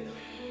there.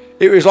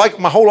 It was like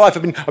my whole life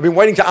I've been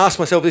waiting to ask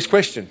myself this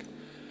question.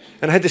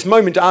 And I had this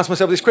moment to ask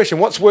myself this question: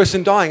 what's worse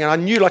than dying? And I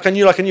knew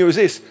it was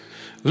this: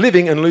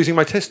 living and losing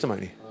my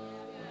testimony.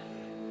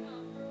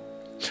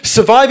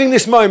 Surviving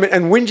this moment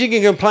and whinging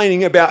and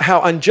complaining about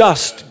how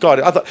unjust God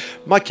is. I thought,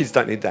 my kids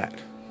don't need that.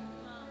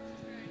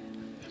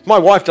 My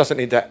wife doesn't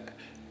need that.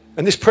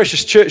 And this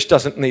precious church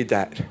doesn't need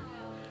that.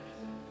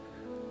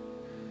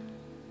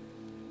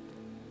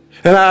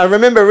 And I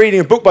remember reading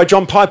a book by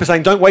John Piper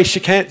saying, don't waste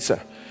your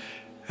cancer.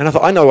 And I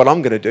thought, I know what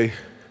I'm going to do.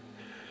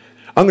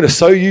 I'm going to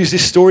so use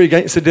this story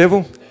against the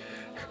devil.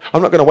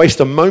 I'm not going to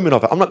waste a moment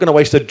of it. I'm not going to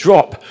waste a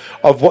drop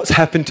of what's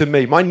happened to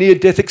me. My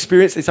near-death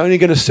experience is only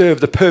going to serve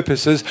the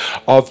purposes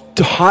of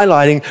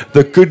highlighting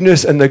the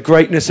goodness and the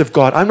greatness of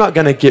God. I'm not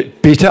going to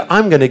get bitter.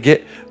 I'm going to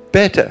get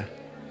better.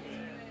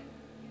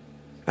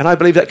 And I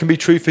believe that can be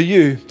true for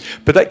you.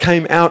 But that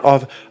came out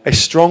of a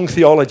strong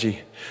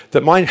theology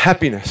that my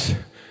happiness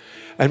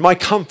and my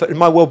comfort and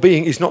my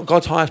well-being is not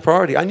God's highest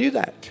priority. I knew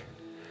that.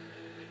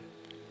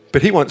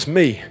 But He wants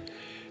me,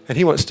 and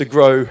He wants to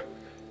grow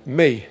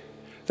me.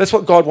 That's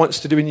what God wants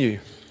to do in you.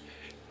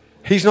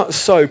 He's not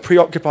so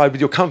preoccupied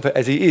with your comfort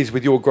as He is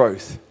with your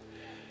growth.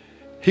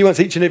 He wants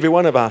each and every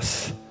one of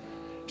us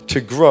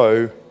to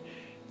grow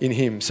in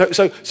Him. So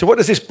what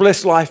does this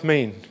blessed life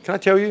mean? Can I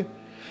tell you?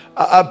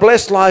 A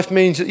blessed life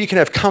means that you can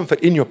have comfort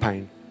in your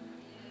pain.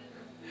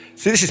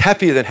 See, this is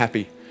happier than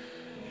happy.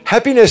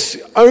 Happiness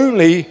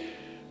only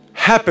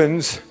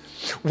happens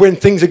when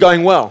things are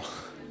going well.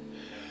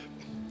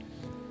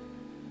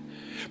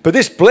 But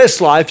this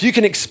blessed life, you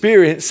can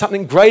experience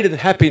something greater than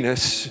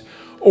happiness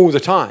all the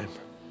time.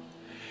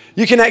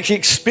 You can actually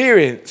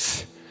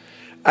experience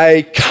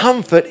a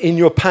comfort in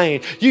your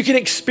pain. You can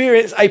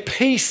experience a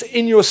peace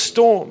in your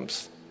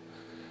storms.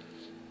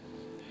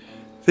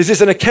 There's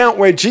this an account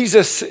where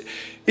Jesus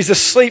is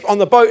asleep on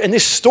the boat and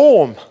this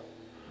storm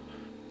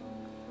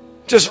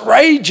just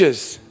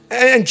rages.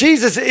 And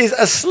Jesus is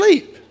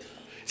asleep.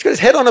 He's got his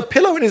head on a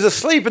pillow and he's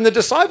asleep, and the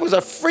disciples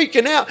are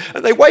freaking out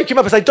and they wake him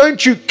up and say,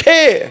 don't you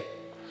care?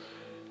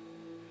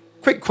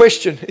 Quick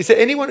question. Is there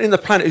anyone in the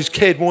planet who's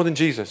cared more than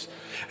Jesus?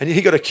 And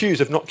he got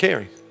accused of not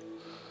caring.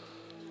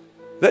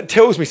 That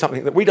tells me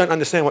something, that we don't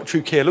understand what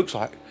true care looks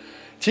like.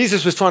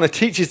 Jesus was trying to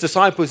teach his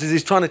disciples as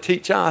he's trying to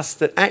teach us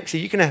that actually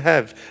you can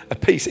have a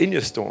peace in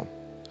your storm.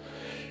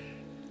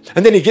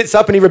 And then he gets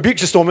up and he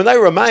rebukes the storm, and they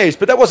were amazed.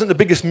 But that wasn't the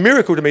biggest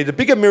miracle to me. The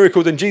bigger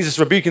miracle than Jesus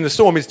rebuking the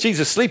storm is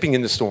Jesus sleeping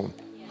in the storm.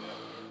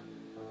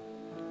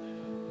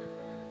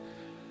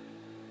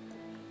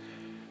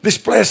 This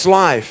blessed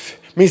life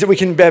means that we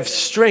can have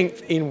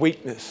strength in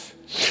weakness.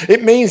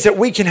 It means that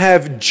we can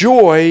have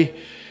joy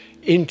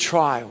in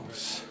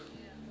trials.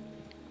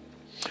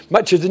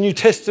 Much of the New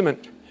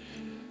Testament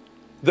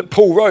that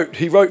Paul wrote,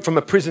 he wrote from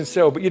a prison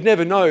cell, but you'd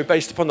never know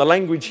based upon the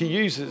language he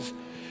uses,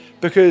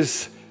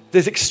 because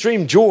there's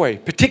extreme joy,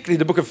 particularly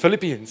the book of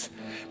Philippians.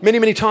 Many,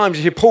 many times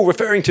you hear Paul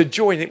referring to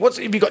joy. What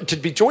have you got to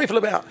be joyful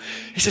about?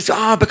 He says,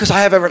 because I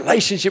have a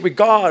relationship with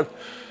God.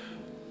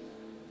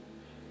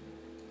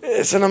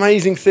 It's an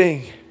amazing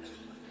thing.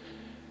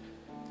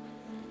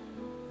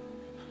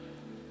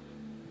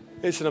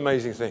 It's an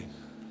amazing thing.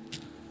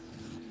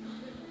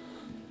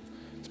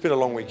 It's been a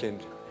long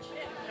weekend.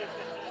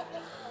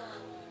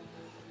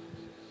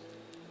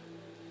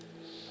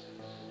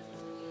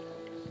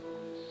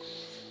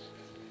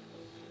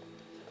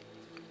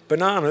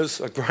 Bananas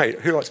are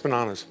great. Who likes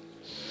bananas?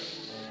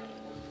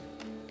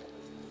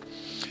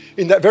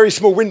 In that very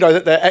small window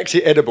that they're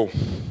actually edible.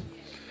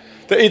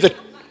 They're either,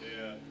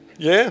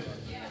 yeah?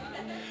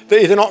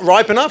 They're either not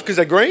ripe enough because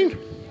they're green,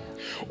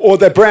 or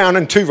they're brown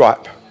and too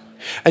ripe.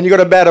 And you've got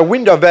about a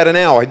window of about an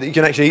hour that you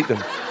can actually eat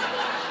them.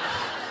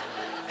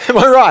 Am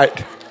I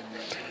right?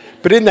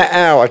 But in that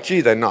hour, gee,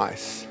 they're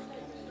nice.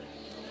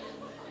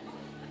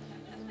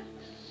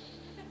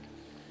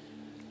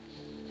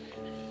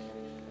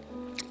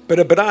 But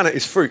a banana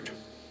is fruit.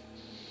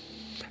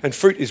 And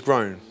fruit is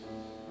grown.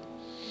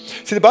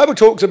 See, the Bible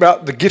talks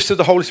about the gifts of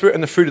the Holy Spirit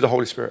and the fruit of the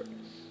Holy Spirit.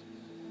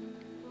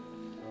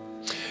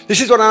 This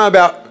is what I know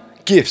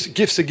about gifts.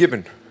 Gifts are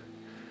given.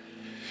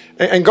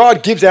 And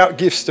God gives out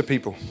gifts to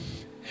people.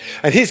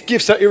 And His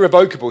gifts are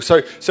irrevocable.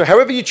 So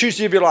however you choose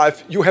to live your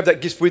life, you'll have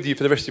that gift with you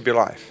for the rest of your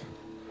life.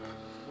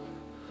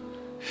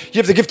 You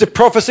have the gift of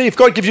prophecy. If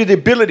God gives you the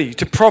ability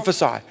to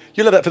prophesy,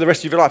 you'll have that for the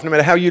rest of your life, no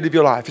matter how you live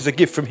your life. It's a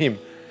gift from Him.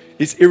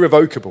 It's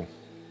irrevocable.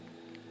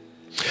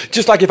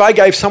 Just like if I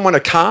gave someone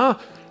a car,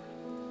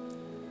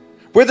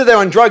 whether they're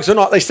on drugs or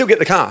not, they still get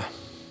the car.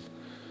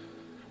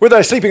 Whether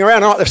they're sleeping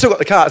around or not, they've still got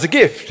the car. It's a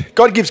gift.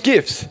 God gives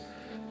gifts.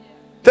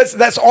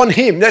 That's on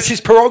Him. That's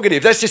His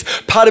prerogative. That's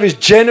just part of His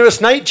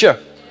generous nature.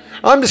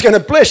 I'm just going to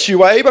bless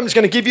you, Abe. I'm just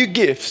going to give you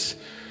gifts.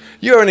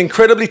 You're an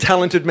incredibly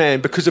talented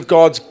man because of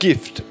God's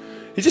gift.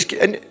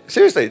 And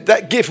seriously,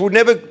 that gift will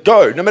never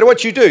go. No matter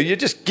what you do, you're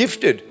just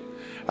gifted.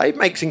 Abe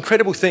makes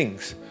incredible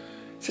things.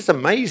 It's just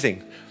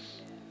amazing.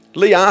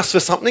 Lee asks for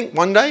something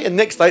one day, and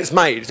the next day it's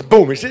made. It's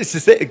boom. It's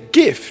just a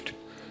gift.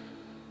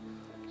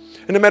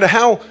 And no matter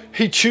how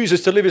he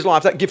chooses to live his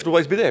life, that gift will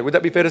always be there. Would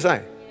that be fair to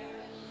say?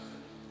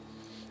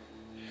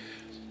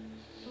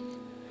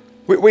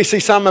 We see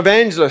some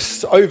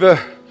evangelists over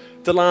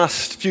the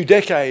last few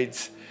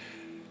decades,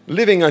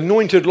 living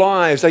anointed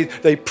lives.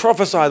 They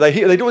prophesy, they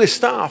hear, they do all this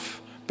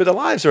stuff, but their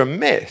lives are a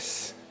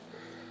mess.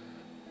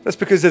 That's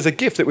because there's a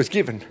gift that was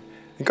given,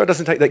 and God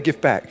doesn't take that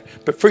gift back.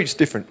 But fruit's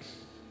different.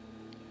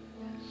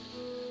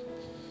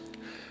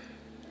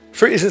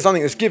 Fruit isn't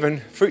something that's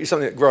given, fruit is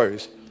something that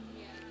grows.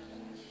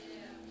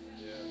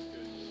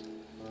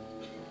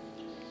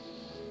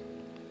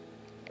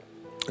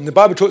 And the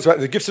Bible talks about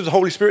the gifts of the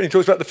Holy Spirit, and it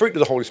talks about the fruit of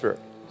the Holy Spirit.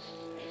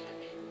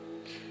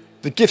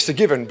 The gifts are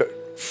given,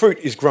 but fruit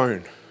is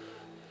grown.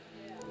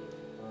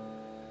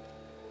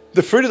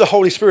 The fruit of the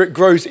Holy Spirit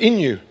grows in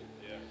you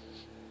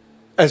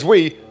as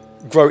we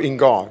grow in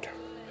God.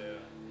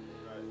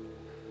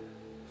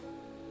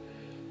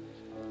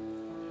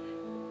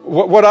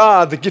 What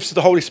are the gifts of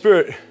the Holy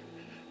Spirit?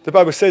 The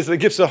Bible says that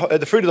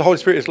the fruit of the Holy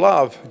Spirit is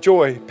love,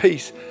 joy,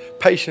 peace,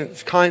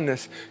 patience,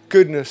 kindness,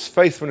 goodness,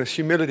 faithfulness,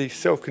 humility,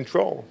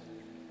 self-control.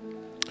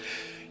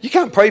 You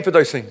can't pray for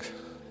those things.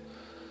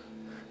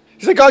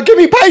 You say, God, give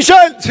me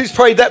patience. Who's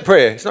prayed that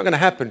prayer? It's not going to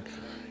happen.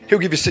 He'll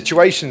give you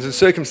situations and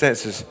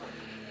circumstances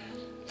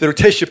that will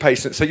test your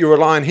patience so you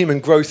rely on him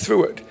and grow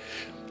through it.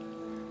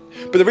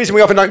 But the reason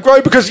we often don't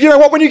grow, because you know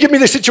what? When you give me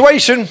this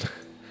situation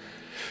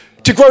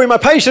to grow in my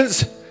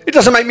patience, it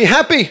doesn't make me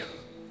happy.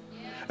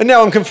 And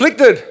now I'm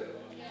conflicted.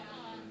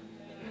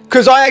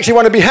 Because I actually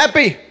want to be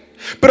happy.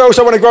 But I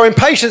also want to grow in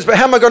patience. But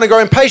how am I going to grow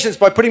in patience?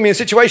 By putting me in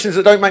situations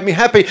that don't make me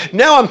happy.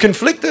 Now I'm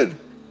conflicted.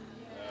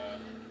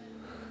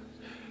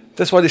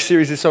 That's why this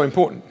series is so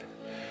important.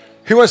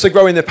 Who wants to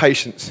grow in their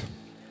patience?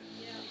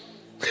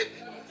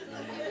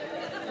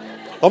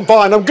 I'm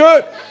fine, I'm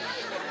good.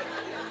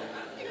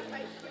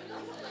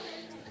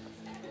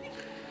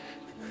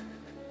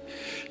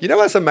 You know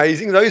what's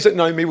amazing? Those that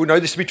know me will know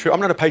this to be true.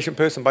 I'm not a patient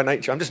person by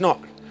nature. I'm just not.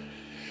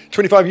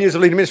 25 years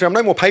of leading ministry, I'm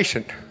no more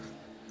patient.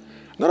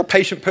 I'm not a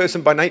patient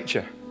person by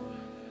nature.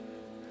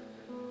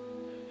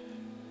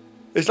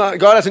 It's like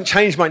God hasn't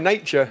changed my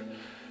nature.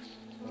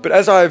 But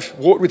as I've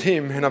walked with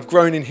him and I've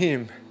grown in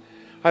him,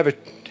 I have a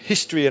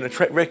history and a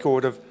track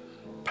record of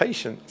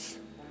patience.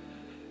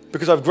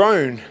 Because I've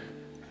grown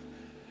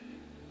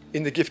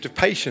in the gift of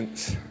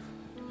patience.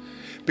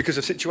 Because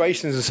of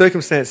situations and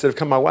circumstances that have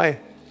come my way,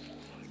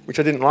 which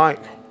I didn't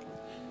like.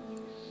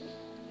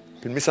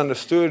 Been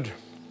misunderstood,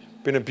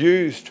 been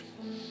abused,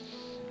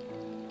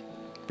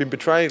 been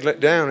betrayed,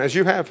 let down, as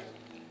you have.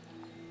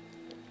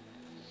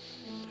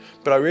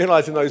 But I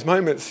realize in those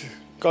moments,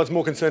 God's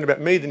more concerned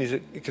about me than he's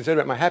concerned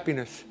about my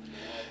happiness.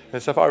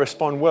 And so if I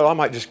respond well, I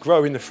might just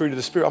grow in the fruit of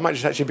the Spirit. I might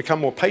just actually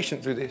become more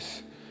patient through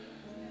this.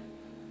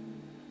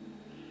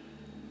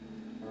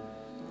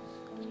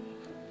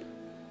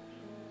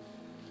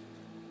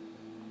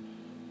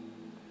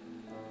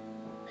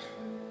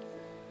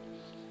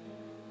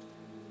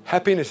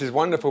 Happiness is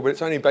wonderful, but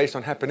it's only based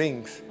on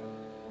happenings.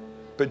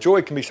 But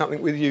joy can be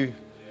something with you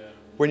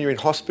when you're in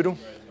hospital.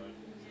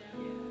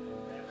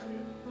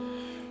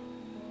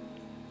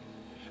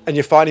 And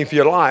you're fighting for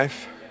your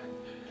life.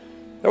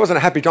 That wasn't a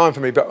happy time for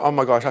me, but oh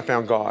my gosh, I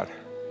found God.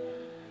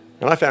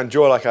 And I found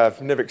joy like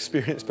I've never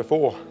experienced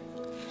before.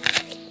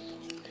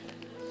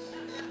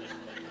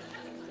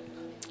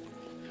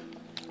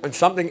 And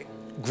something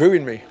grew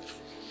in me.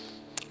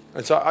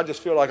 And so I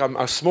just feel like I'm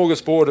a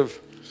smorgasbord of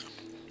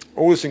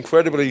all this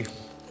incredibly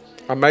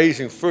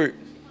amazing fruit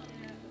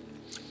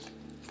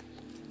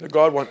that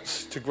God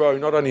wants to grow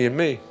not only in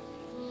me,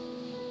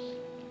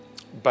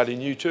 but in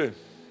you too.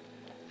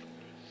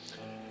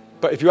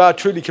 But if you are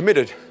truly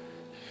committed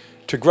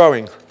to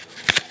growing,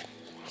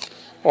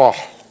 oh,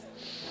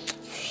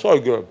 so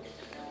good.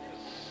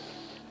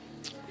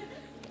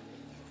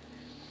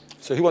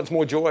 So who wants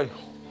more joy?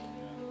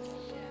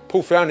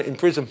 Paul found it in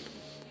prison.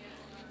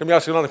 Let me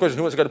ask you another question.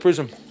 Who wants to go to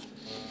prison?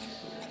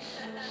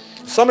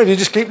 Some of you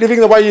just keep living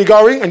the way you're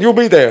going and you'll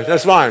be there.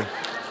 That's fine.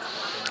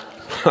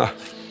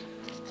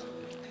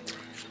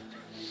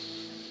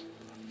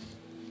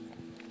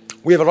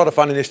 We have a lot of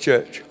fun in this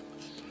church.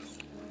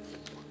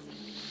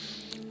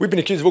 We've been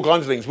accused of all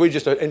kinds of things. We're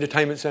just an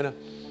entertainment centre.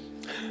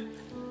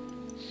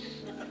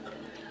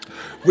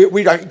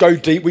 We don't go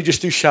deep. We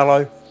just do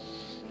shallow.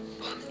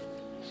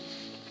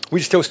 We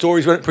just tell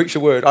stories. We don't preach the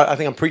word. I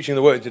think I'm preaching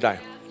the word today.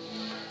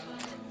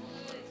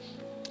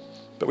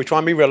 But we try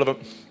and be relevant.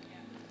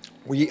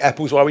 We eat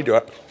apples while we do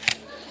it.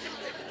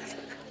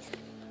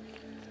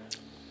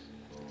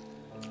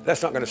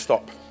 That's not going to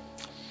stop.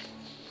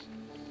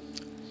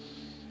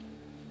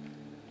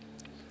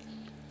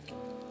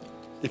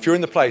 If you're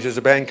in the place, as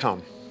the band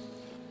come,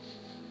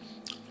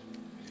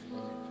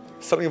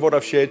 something of what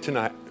I've shared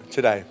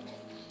today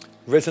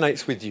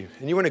resonates with you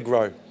and you want to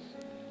grow.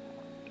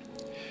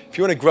 If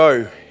you want to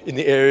grow in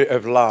the area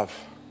of love,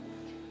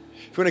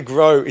 if you want to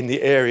grow in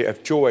the area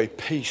of joy,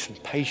 peace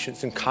and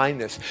patience and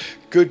kindness,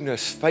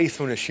 goodness,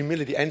 faithfulness,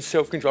 humility and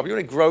self-control, if you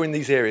want to grow in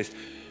these areas,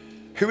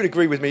 who would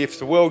agree with me if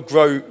the world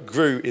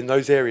grew in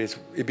those areas,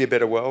 it'd be a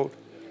better world?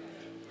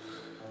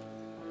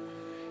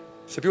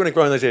 So if you want to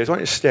grow in those areas, why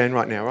don't you stand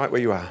right now, right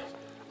where you are.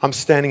 I'm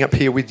standing up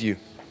here with you.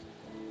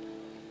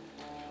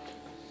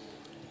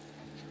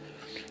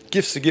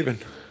 Gifts are given.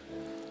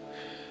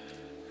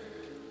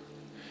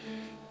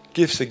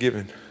 Gifts are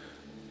given.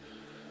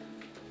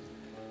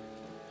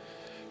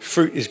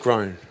 Fruit is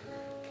grown.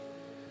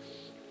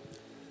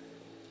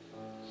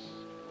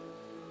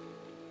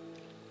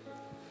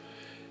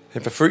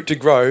 And for fruit to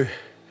grow,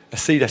 a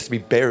seed has to be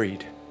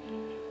buried.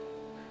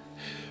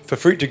 For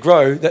fruit to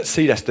grow, that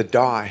seed has to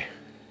die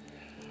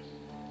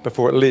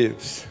before it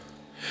lives.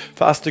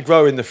 For us to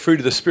grow in the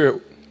fruit of the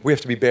Spirit, we have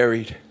to be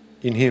buried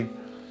in Him.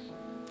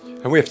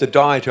 And we have to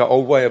die to our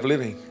old way of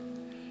living.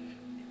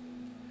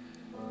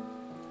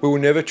 We will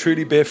never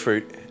truly bear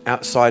fruit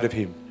outside of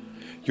Him.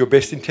 Your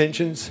best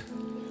intentions,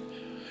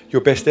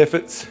 your best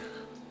efforts,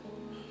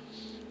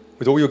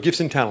 with all your gifts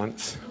and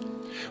talents,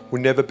 will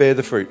never bear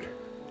the fruit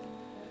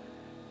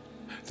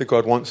that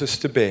God wants us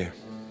to bear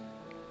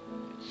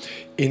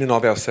in and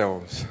of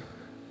ourselves.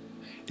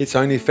 It's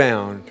only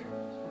found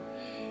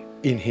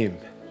in Him,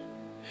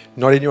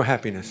 not in your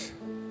happiness.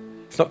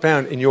 It's not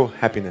found in your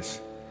happiness.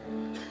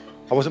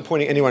 I wasn't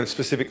pointing at anyone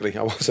specifically.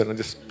 I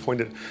just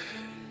pointed.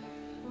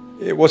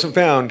 It wasn't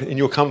found in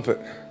your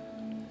comfort.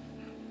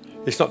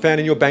 It's not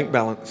found in your bank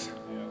balance.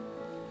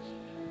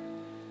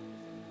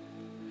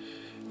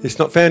 It's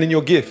not found in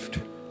your gift.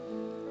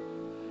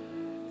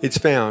 It's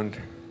found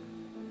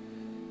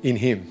in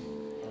Him.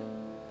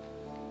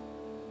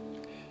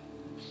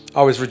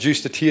 I was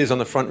reduced to tears on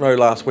the front row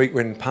last week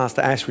when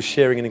Pastor Ash was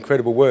sharing an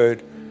incredible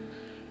word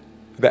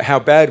about how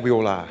bad we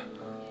all are.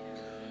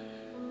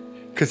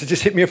 Because it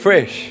just hit me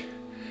afresh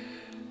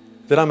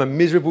that I'm a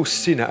miserable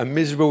sinner, a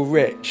miserable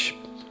wretch,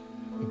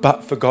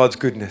 but for God's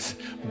goodness,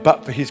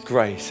 but for His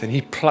grace. And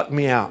He plucked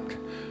me out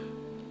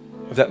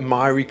of that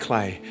miry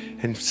clay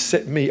and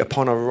set me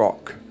upon a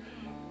rock.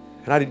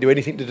 And I didn't do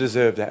anything to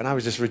deserve that. And I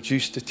was just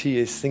reduced to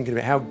tears thinking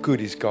about how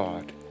good is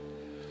God.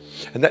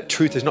 And that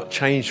truth has not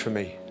changed for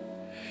me.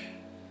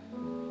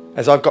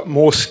 As I've got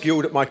more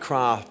skilled at my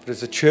craft, as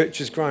the church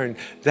has grown,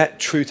 that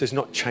truth has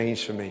not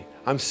changed for me.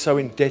 I'm so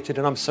indebted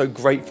and I'm so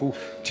grateful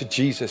to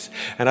Jesus.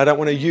 And I don't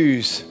want to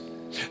use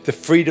the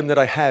freedom that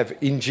I have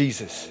in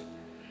Jesus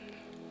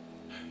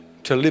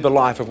to live a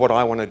life of what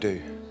I want to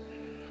do.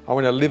 I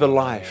want to live a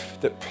life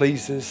that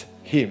pleases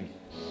Him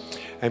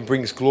and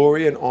brings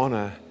glory and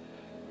honor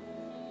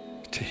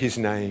to His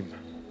name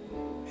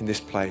in this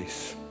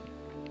place.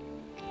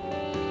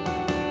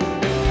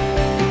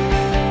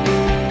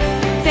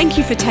 Thank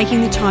you for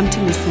taking the time to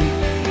listen.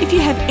 If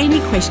you have any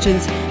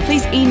questions,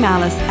 please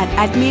email us at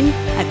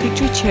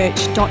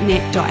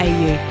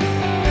admin@victorychurch.net.au.